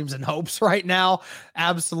have dreams and hopes right now.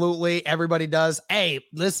 Absolutely. Everybody does. Hey,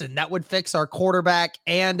 listen, that would fix our quarterback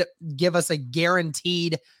and give us a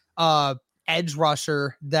guaranteed edge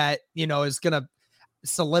rusher that, is going to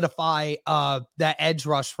solidify that edge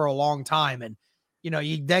rush for a long time. And,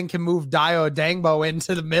 you then can move Dayo Dangbo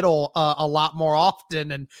into the middle a lot more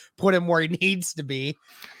often and put him where he needs to be.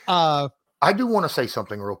 I do want to say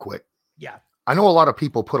something real quick. Yeah. I know a lot of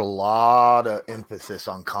people put a lot of emphasis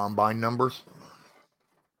on combine numbers.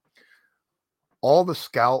 All the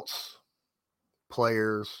scouts,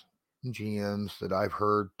 players, GMs that I've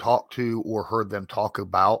heard talk to or heard them talk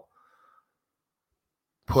about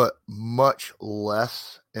put much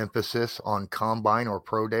less emphasis on combine or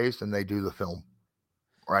pro days than they do the film,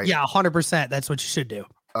 right? Yeah, 100%. That's what you should do.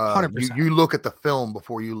 100%. You look at the film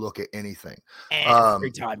before you look at anything.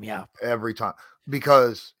 Every time, yeah. Every time.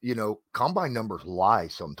 Because, combine numbers lie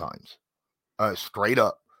sometimes. Straight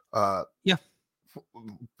up. Yeah.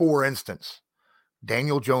 For instance,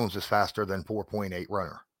 Daniel Jones is faster than 4.8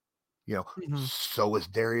 runner. So is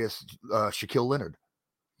Darius Shaquille Leonard.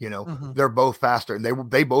 They're both faster, and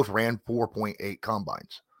they both ran 4.8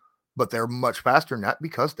 combines, but they're much faster than that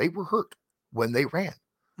because they were hurt when they ran.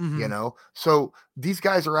 So these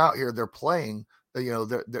guys are out here, they're playing,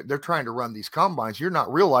 they're trying to run these combines. You're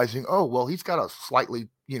not realizing, oh, well, he's got a slightly,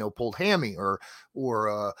 pulled hammy or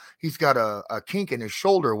he's got a kink in his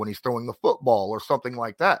shoulder when he's throwing the football or something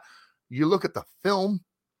like that. You look at the film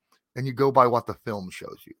and you go by what the film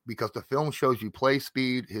shows you, because the film shows you play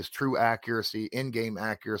speed, his true accuracy, in-game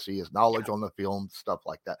accuracy, his knowledge on the film, stuff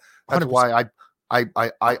like that. That's 100%. Why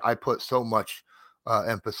I put so much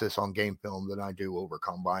emphasis on game film than I do over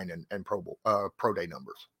combine and pro day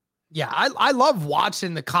numbers. Yeah, I love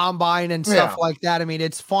watching the combine and stuff like that. I mean,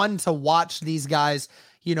 it's fun to watch these guys,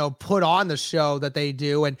 put on the show that they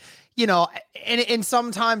do. And, and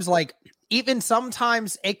sometimes even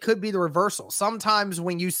sometimes it could be the reversal. Sometimes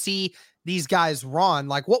when you see these guys run,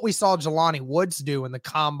 like what we saw Jelani Woods do in the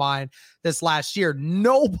combine this last year,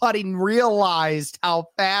 nobody realized how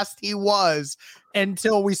fast he was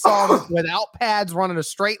until we saw him without pads running a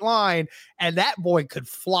straight line, and that boy could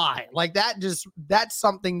fly. Like that's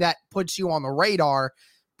something that puts you on the radar.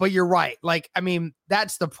 But you're right.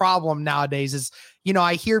 That's the problem nowadays is,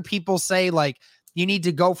 I hear people say you need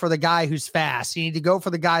to go for the guy who's fast. You need to go for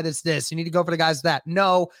the guy that's this. You need to go for the guys that.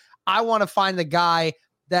 No, I want to find the guy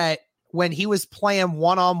that when he was playing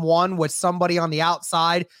one-on-one with somebody on the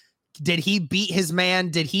outside, did he beat his man?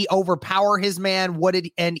 Did he overpower his man?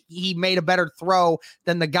 And he made a better throw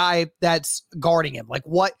than the guy that's guarding him?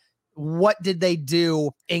 What did they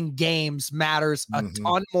do in games matters a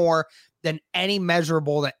ton more than any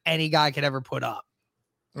measurable that any guy could ever put up.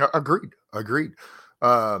 Agreed.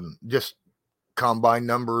 Just combine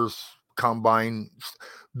numbers,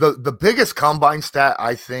 the biggest combine stat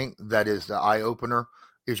I think that is the eye opener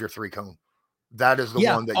is your 3-cone. That is the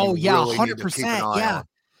one that you really 100%, need to keep an eye on.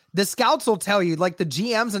 The scouts will tell you, the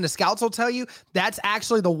GMs and the scouts will tell you, that's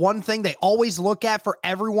actually the one thing they always look at for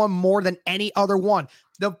everyone more than any other one.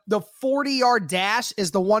 The 40-yard dash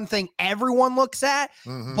is the one thing everyone looks at,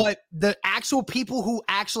 but the actual people who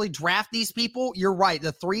actually draft these people, you're right.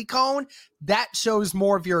 The 3-cone, that shows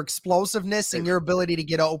more of your explosiveness and your ability to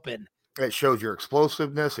get open. It shows your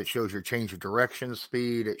explosiveness. It shows your change of direction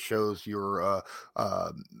speed. It shows your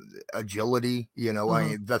agility.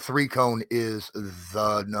 The 3-cone is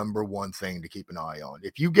the number one thing to keep an eye on.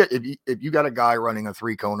 If you got a guy running a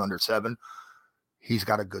 3-cone under 7, he's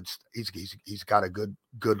got a good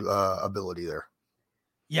ability there.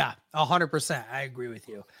 Yeah, 100%. I agree with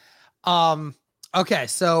you. Okay,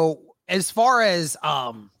 so as far as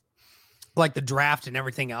the draft and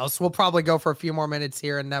everything else, we'll probably go for a few more minutes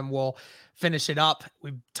here and then we'll finish it up.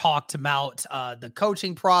 We've talked about the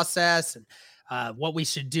coaching process and what we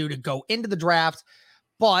should do to go into the draft.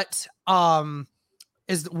 But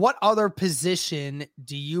what other position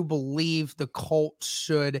do you believe the Colts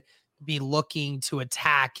should be looking to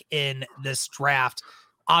attack in this draft?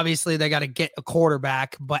 Obviously, they got to get a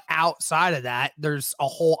quarterback, but outside of that, there's a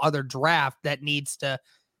whole other draft that needs to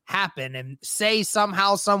happen. And say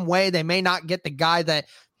somehow, some way, they may not get the guy that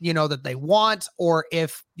that they want, or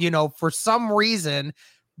if for some reason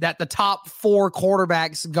that the top 4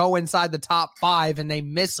 quarterbacks go inside the top 5 and they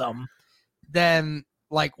miss them, then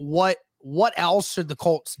what else should the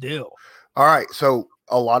Colts do? All right, so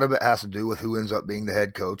a lot of it has to do with who ends up being the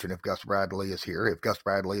head coach and if Gus Bradley is here. If Gus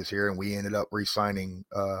Bradley is here and we ended up re-signing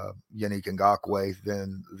Yannick Ngakoue,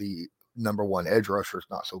 then the number 1 edge rusher is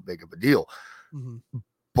not so big of a deal.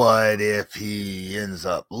 But if he ends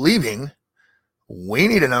up leaving, we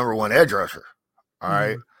need a number 1 edge rusher. All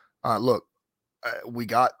right. Look, we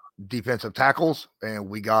got defensive tackles and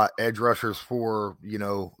we got edge rushers for,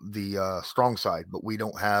 the strong side, but we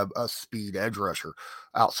don't have a speed edge rusher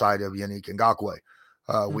outside of Yannick Ngakoue.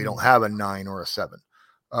 We don't have a 9 or a 7.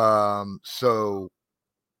 So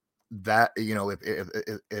that,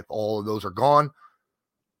 if all of those are gone,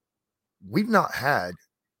 we've not had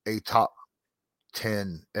a top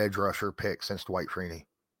 10 edge rusher pick since Dwight Freeney.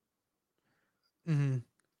 And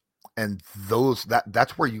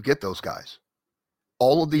that's where you get those guys.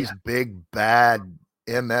 All of these big bad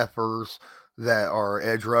MFers that are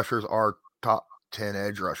edge rushers are top 10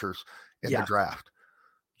 edge rushers in the draft.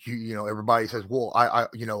 You know, everybody says, well, I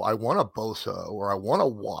want a Bosa or I want a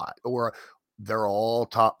Watt, or they're all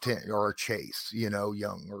top 10, or a Chase, you know,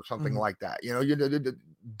 Young or something like that. You know,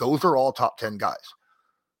 those are all top 10 guys.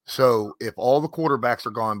 So if all the quarterbacks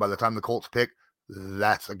are gone by the time the Colts pick,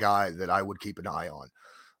 that's a guy that I would keep an eye on.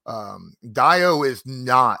 Dio is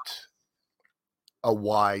not a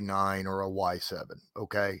Y9 or a Y7.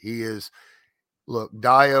 Okay. He is, look,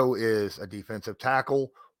 Dio is a defensive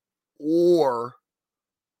tackle, or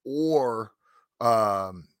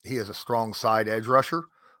he is a strong side edge rusher.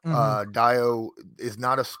 Dio is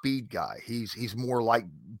not a speed guy. He's more like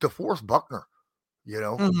DeForest Buckner. You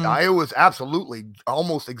know, Dio is absolutely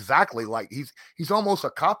almost exactly like he's almost a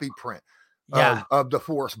copy print of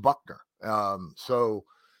DeForest Buckner. So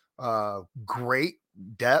great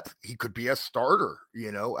depth. He could be a starter,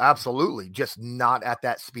 you know, absolutely, just not at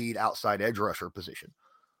that speed outside edge rusher position.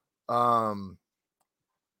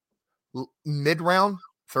 Mid round,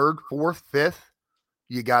 3rd, 4th, 5th,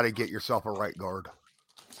 you got to get yourself a right guard.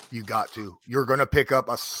 You got to. You're going to pick up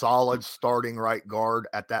a solid starting right guard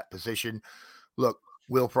at that position. Look,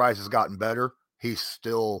 Will Price has gotten better. He's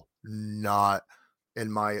still not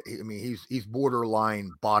he's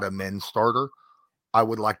borderline bottom end starter. I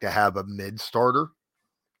would like to have a mid starter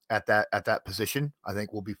at that position. I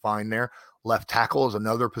think we'll be fine there. Left tackle is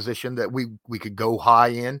another position that we could go high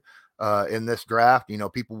in this draft. You know,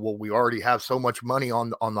 we already have so much money on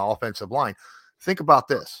the offensive line. Think about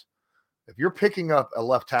this. If you're picking up a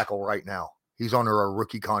left tackle right now, he's under a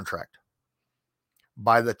rookie contract.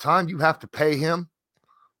 By the time you have to pay him,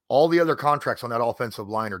 all the other contracts on that offensive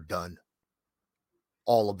line are done.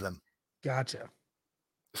 All of them. Gotcha.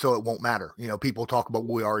 So it won't matter. You know, people talk about,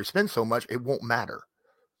 we already spend so much. It won't matter,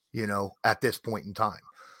 you know, at this point in time.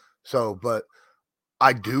 So, but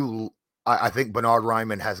I think Bernhard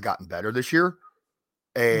Raimann has gotten better this year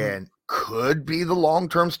and could be the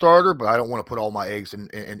long-term starter, but I don't want to put all my eggs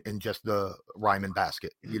in just the Raimann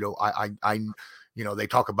basket. You know, I you know, they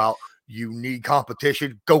talk about, you need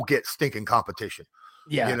competition, go get stinking competition.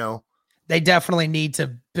 Yeah. You know, they definitely need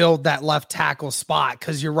to build that left tackle spot,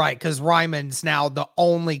 because you're right, because Raimann's now the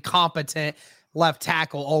only competent left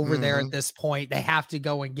tackle over there at this point. They have to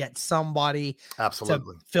go and get somebody to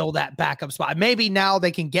fill that backup spot. Maybe now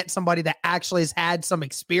they can get somebody that actually has had some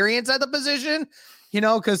experience at the position, you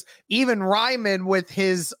know, because even Raimann with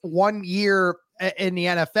his 1 year in the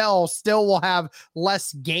NFL still will have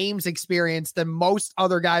less games experience than most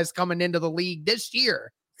other guys coming into the league this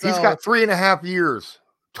year. So, he's got 3.5 years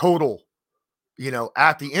total. You know,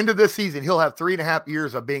 at the end of this season, he'll have 3.5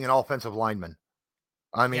 years of being an offensive lineman.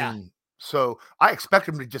 I mean, so I expect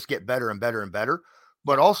him to just get better and better and better.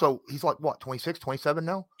 But also, he's like, what, 26, 27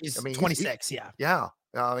 now? He's 26, Yeah.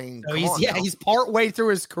 I mean, so he's part way through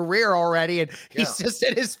his career already, and he's just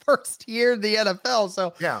in his first year in the NFL.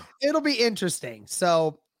 So it'll be interesting.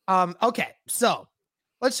 So, okay. So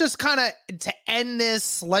let's just kind of, to end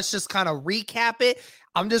this, let's just kind of recap it.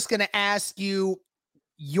 I'm just going to ask you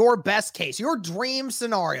your best case, your dream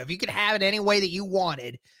scenario, if you could have it any way that you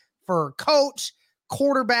wanted, for coach,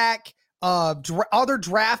 quarterback, other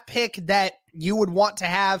draft pick that you would want to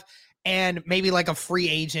have, and maybe like a free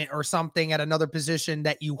agent or something at another position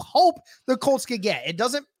that you hope the Colts could get. It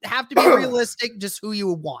doesn't have to be realistic, just who you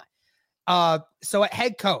would want. So at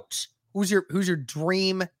head coach, who's your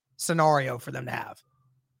dream scenario for them to have?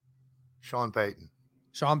 Sean Payton.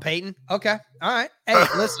 Sean Payton. Okay. All right. Hey,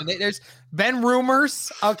 listen, there's been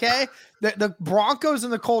rumors. Okay. The Broncos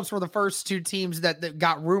and the Colts were the first two teams that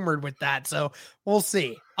got rumored with that. So we'll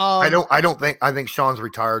see. I think Sean's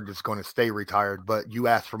retired. Is going to stay retired, but you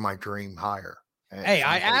asked for my dream hire. Hey,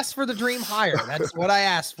 I asked for the dream hire. That's what I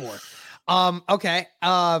asked for. Okay.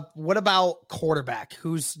 What about quarterback?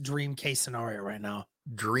 Who's dream case scenario right now?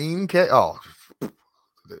 Dream case. Oh,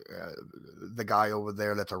 the guy over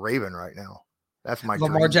there. That's a Raven right now. That's my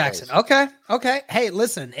Lamar Jackson. Case. Okay. Hey,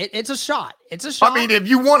 listen, it's a shot. It's a shot. I mean, if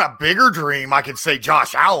you want a bigger dream, I could say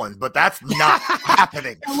Josh Allen, but that's not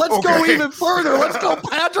happening. Let's go even further. Let's go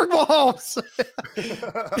Patrick Mahomes.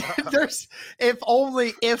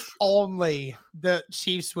 If only the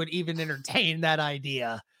Chiefs would even entertain that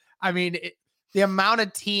idea. I mean, the amount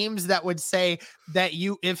of teams that would say that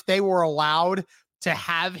if they were allowed to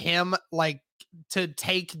have him, like, to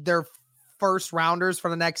take their first rounders for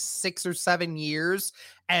the next 6 or 7 years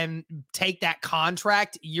and take that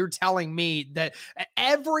contract, you're telling me that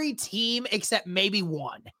every team except maybe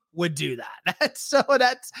one would do that.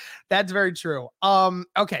 That's very true.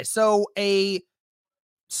 Okay. So a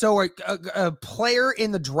player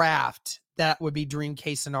in the draft that would be dream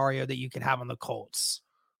case scenario that you could have on the Colts.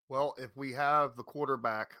 Well, if we have the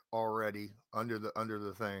quarterback already under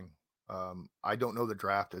the thing, I don't know the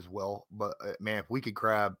draft as well, but man, if we could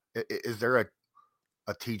grab, is there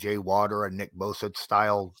a TJ Watt or a Nick Bosa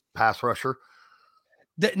style pass rusher?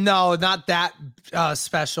 No, not that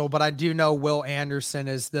special, but I do know Will Anderson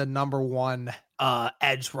is the number one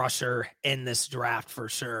edge rusher in this draft for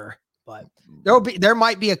sure. But there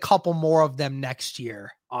might be a couple more of them next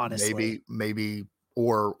year, honestly. Maybe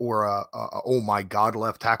or a oh my god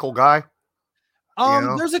left tackle guy.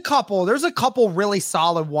 There's a couple really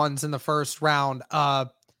solid ones in the first round. I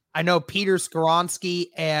know Peter Skoronski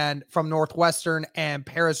and from Northwestern and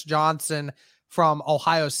Paris Johnson from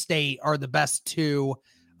Ohio State are the best two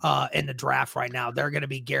in the draft right now. They're going to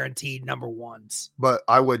be guaranteed number ones. But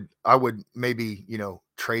I would maybe,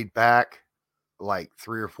 trade back like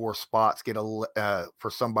 3 or 4 spots, get for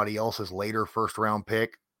somebody else's later first round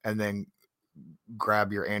pick, and then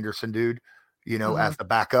grab your Anderson dude, as the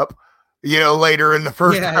backup, later in the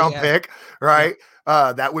first round pick, right?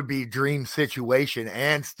 Yeah. That would be dream situation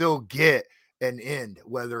and still get an end,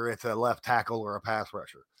 whether it's a left tackle or a pass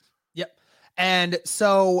rusher. Yep. And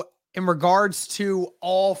so in regards to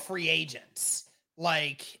all free agents,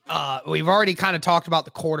 like we've already kind of talked about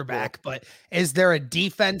the quarterback, but is there a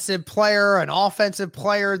defensive player, an offensive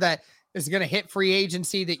player that is going to hit free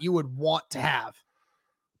agency that you would want to have?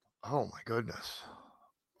 Oh my goodness.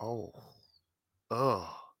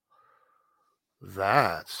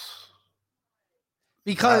 That's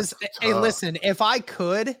because hey, listen, if I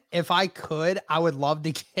could, I would love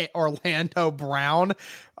to get Orlando Brown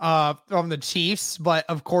from the Chiefs, but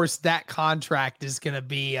of course that contract is going to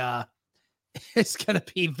be it's going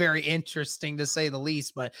to be very interesting to say the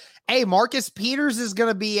least. But hey, Marcus Peters is going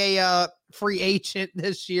to be a free agent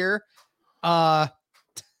this year. Don't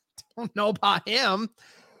know about him.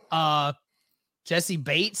 Jesse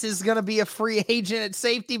Bates is going to be a free agent at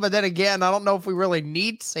safety, but then again, I don't know if we really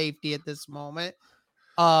need safety at this moment.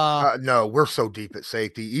 No, we're so deep at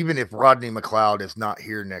safety. Even if Rodney McLeod is not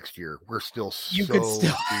here next year, we're still you'd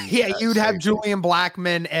have Julian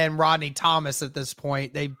Blackmon and Rodney Thomas at this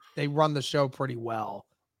point. They run the show pretty well.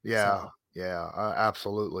 Yeah, so. Yeah,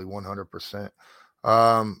 absolutely, 100%.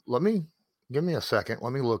 Give me a second.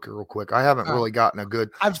 Let me look real quick. I haven't really gotten a good.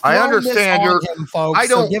 I understand you're him, folks. I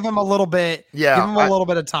don't give him a little bit. Yeah, give him a little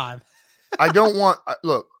bit of time. I don't want.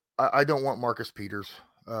 Look, I don't want Marcus Peters.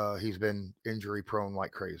 He's been injury prone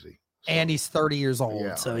like crazy, and he's 30 years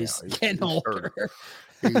old, so he's getting older.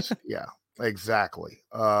 Exactly.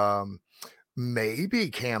 Maybe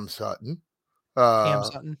Cam Sutton.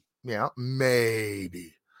 Yeah,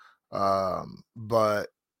 maybe. But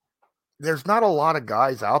there's not a lot of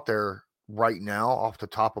guys out there right now off the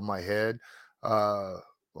top of my head. Let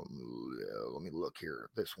me look here.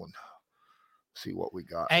 This one. See what we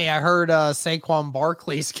got. Hey, I heard Saquon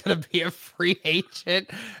Barkley's going to be a free agent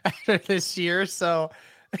after this year. So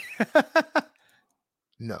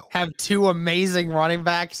no, have 2 amazing running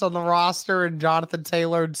backs on the roster and Jonathan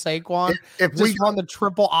Taylor and Saquon. If just run the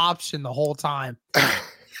triple option the whole time.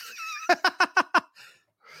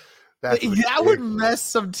 That would mess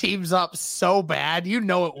some teams up so bad. You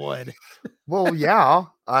know it would. Well, yeah.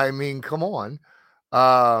 I mean, come on.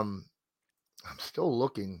 I'm still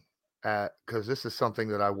looking at, because this is something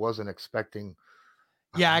that I wasn't expecting.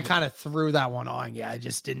 Yeah, I kind of threw that one on. Yeah, I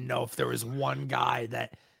just didn't know if there was one guy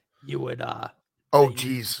that you would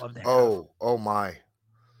geez. Oh my.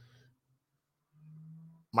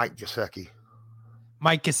 Mike Gesicki.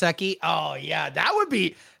 Oh yeah, that would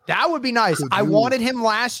be nice. I wanted him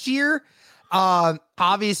last year.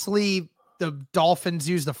 Obviously the Dolphins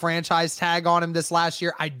used the franchise tag on him this last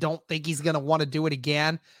year. I don't think he's going to want to do it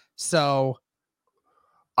again. So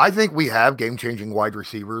I think we have game-changing wide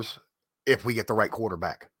receivers if we get the right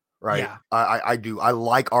quarterback, right? Yeah. I do. I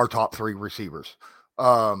like our top 3 receivers.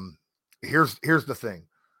 Here's the thing.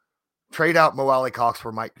 Trade out Mo Alley-Cox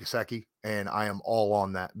for Mike Gesicki, and I am all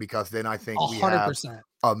on that, because then I think 100%. We have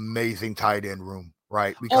amazing tight end room,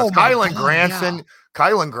 right? Because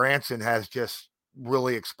Kylan Granson has just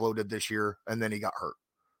really exploded this year, and then he got hurt,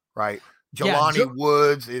 right? Jelani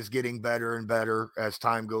Woods is getting better and better as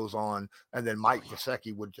time goes on, and then Mike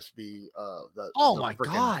Gesicki would just be my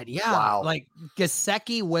god, yeah, wow. Like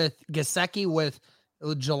Gesicki with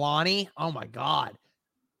Jelani. Oh my god,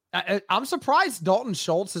 I'm surprised Dalton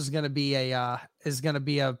Schultz is going to be a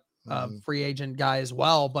free agent guy as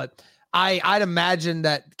well, but I'd imagine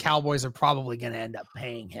that Cowboys are probably going to end up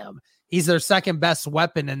paying him. He's their second best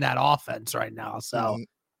weapon in that offense right now. So,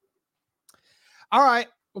 all right.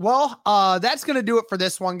 Well, that's going to do it for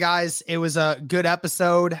this one, guys. It was a good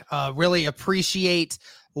episode. Really appreciate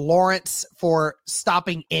Lawrence for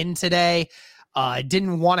stopping in today. I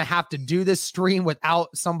didn't want to have to do this stream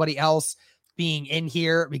without somebody else being in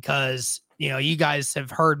here because, you guys have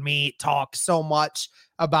heard me talk so much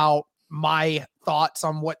about my thoughts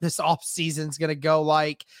on what this off season is going to go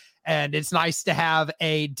like. And it's nice to have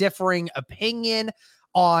a differing opinion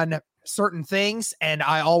on certain things. And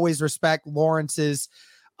I always respect Lawrence's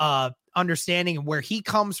understanding of where he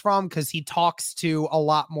comes from, because he talks to a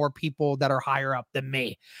lot more people that are higher up than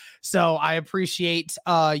me. So I appreciate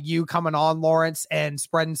you coming on, Lawrence, and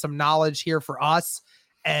spreading some knowledge here for us.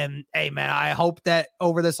 And hey, man, I hope that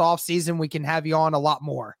over this off season we can have you on a lot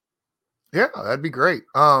more. Yeah, that'd be great.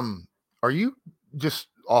 Are you just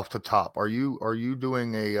off the top? Are you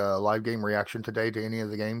doing a live game reaction today to any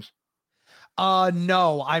of the games?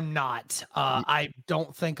 No, I'm not. I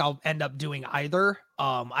don't think I'll end up doing either.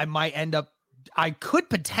 I could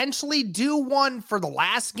potentially do one for the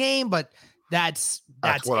last game, but that's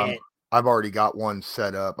it. I've already got one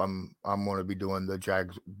set up. I'm going to be doing the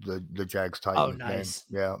Jags Titans. Oh, nice.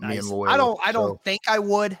 Game. Yeah, nice. Me and Lloyd. I don't think I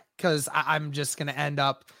would, because I'm just going to end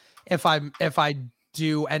up, if I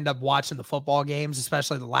do end up watching the football games,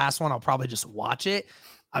 especially the last one, I'll probably just watch it.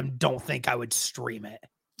 I don't think I would stream it.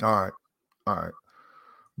 All right.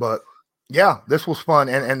 But yeah, this was fun.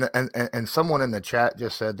 And someone in the chat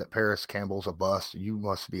just said that Paris Campbell's a bust. You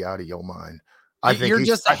must be out of your mind. I think you're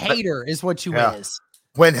just a hater is what you is.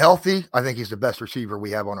 When healthy, I think he's the best receiver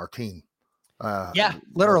we have on our team. Yeah,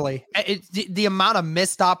 literally. The amount of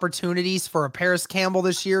missed opportunities for a Paris Campbell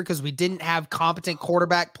this year because we didn't have competent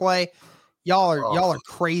quarterback play. Y'all are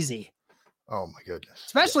crazy. Oh my goodness.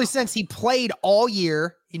 Especially since he played all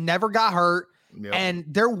year. He never got hurt. Yep. And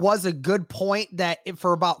there was a good point that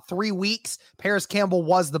for about 3 weeks, Paris Campbell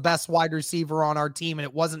was the best wide receiver on our team, and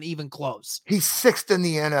it wasn't even close. He's 6th in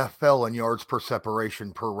the NFL in yards per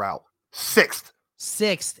separation per route.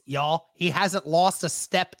 6th, y'all. He hasn't lost a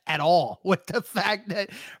step at all, with the fact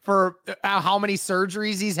that for how many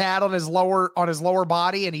surgeries he's had on his lower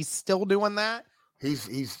body, and he's still doing that.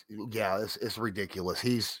 It's ridiculous.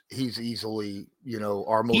 He's easily,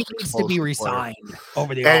 our most. He needs to be resigned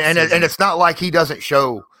over the and it's not like he doesn't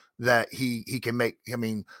show that he can make. I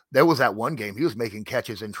mean, there was that one game he was making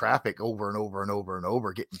catches in traffic over and over and over and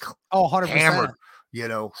over, getting 100%. hammered.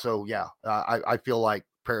 So yeah, I feel like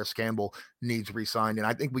Paris Campbell needs resigned, and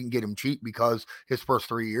I think we can get him cheap because his first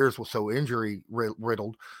 3 years was so injury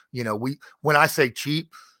riddled. When I say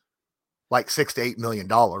cheap, like $6 to $8 million.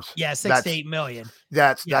 Yeah, $6 to $8 million.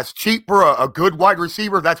 That's cheap for a good wide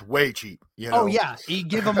receiver. That's way cheap. Oh yeah, you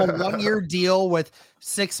give him a 1-year deal with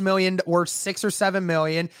 $6 million or $6 or $7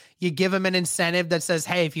 million. You give him an incentive that says,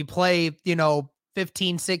 hey, if you play,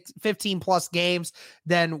 15 plus games,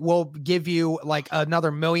 then we'll give you like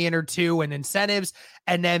another $1 million or $2 million in incentives.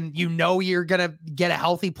 And then you're going to get a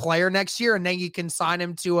healthy player next year, and then you can sign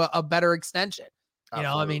him to a better extension.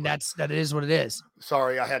 Absolutely. That is what it is.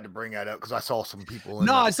 Sorry, I had to bring that up because I saw some people.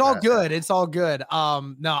 No, it's all good. It's all good.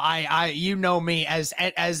 No, I me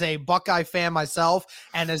as a Buckeye fan myself,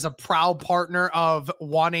 and as a proud partner of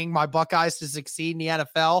wanting my Buckeyes to succeed in the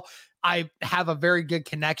NFL. I have a very good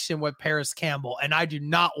connection with Paris Campbell, and I do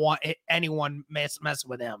not want anyone mess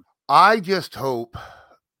with him. I just hope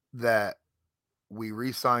that we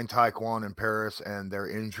re-sign Tyquan and Paris, and their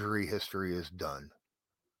injury history is done.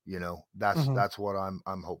 That's what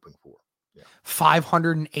I'm hoping for. Yeah.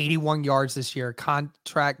 581 yards this year,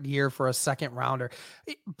 contract year for a second rounder.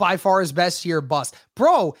 By far his best year, bust.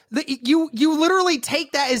 Bro, you literally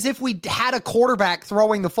take that as if we had a quarterback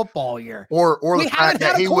throwing the football year. Or we the fact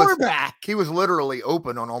that he was literally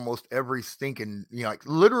open on almost every stinking,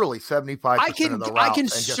 literally 75% of the routes. I can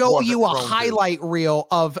show you a highlight reel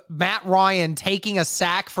of Matt Ryan taking a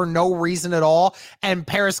sack for no reason at all and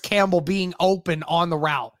Paris Campbell being open on the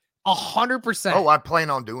route. 100%. Oh, I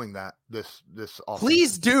plan on doing that this offseason.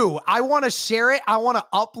 Please do. I want to share it. I want to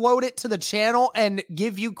upload it to the channel and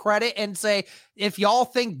give you credit and say, if y'all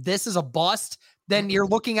think this is a bust, then you're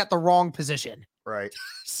looking at the wrong position. Right.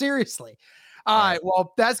 Seriously. All right.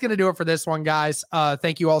 Well, that's going to do it for this one, guys.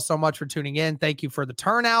 Thank you all so much for tuning in. Thank you for the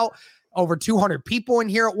turnout. Over 200 people in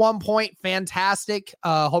here at one point. Fantastic.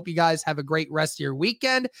 Hope you guys have a great rest of your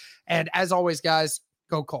weekend. And as always, guys,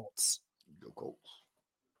 go Colts. Go Colts.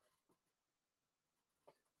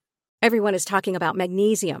 Everyone is talking about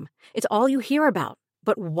magnesium. It's all you hear about.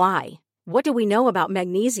 But why? What do we know about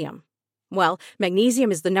magnesium? Well,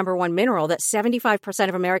 magnesium is the #1 mineral that 75%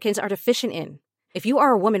 of Americans are deficient in. If you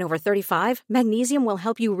are a woman over 35, magnesium will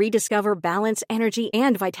help you rediscover balance, energy,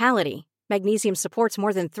 and vitality. Magnesium supports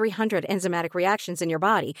more than 300 enzymatic reactions in your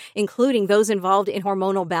body, including those involved in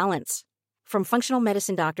hormonal balance. From functional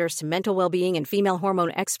medicine doctors to mental well-being and female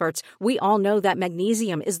hormone experts, we all know that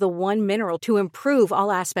magnesium is the one mineral to improve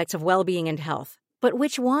all aspects of well-being and health. But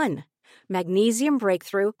which one? Magnesium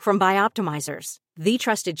Breakthrough from Bioptimizers, the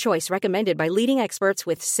trusted choice recommended by leading experts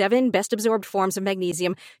with 7 best-absorbed forms of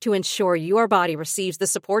magnesium to ensure your body receives the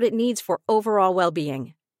support it needs for overall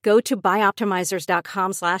well-being. Go to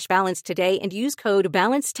bioptimizers.com/balance today and use code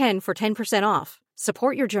BALANCE10 for 10% off.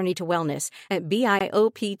 Support your journey to wellness at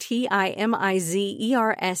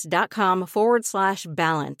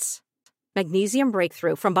bioptimizers.com/balance. Magnesium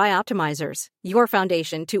Breakthrough from Bioptimizers, your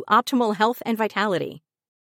foundation to optimal health and vitality.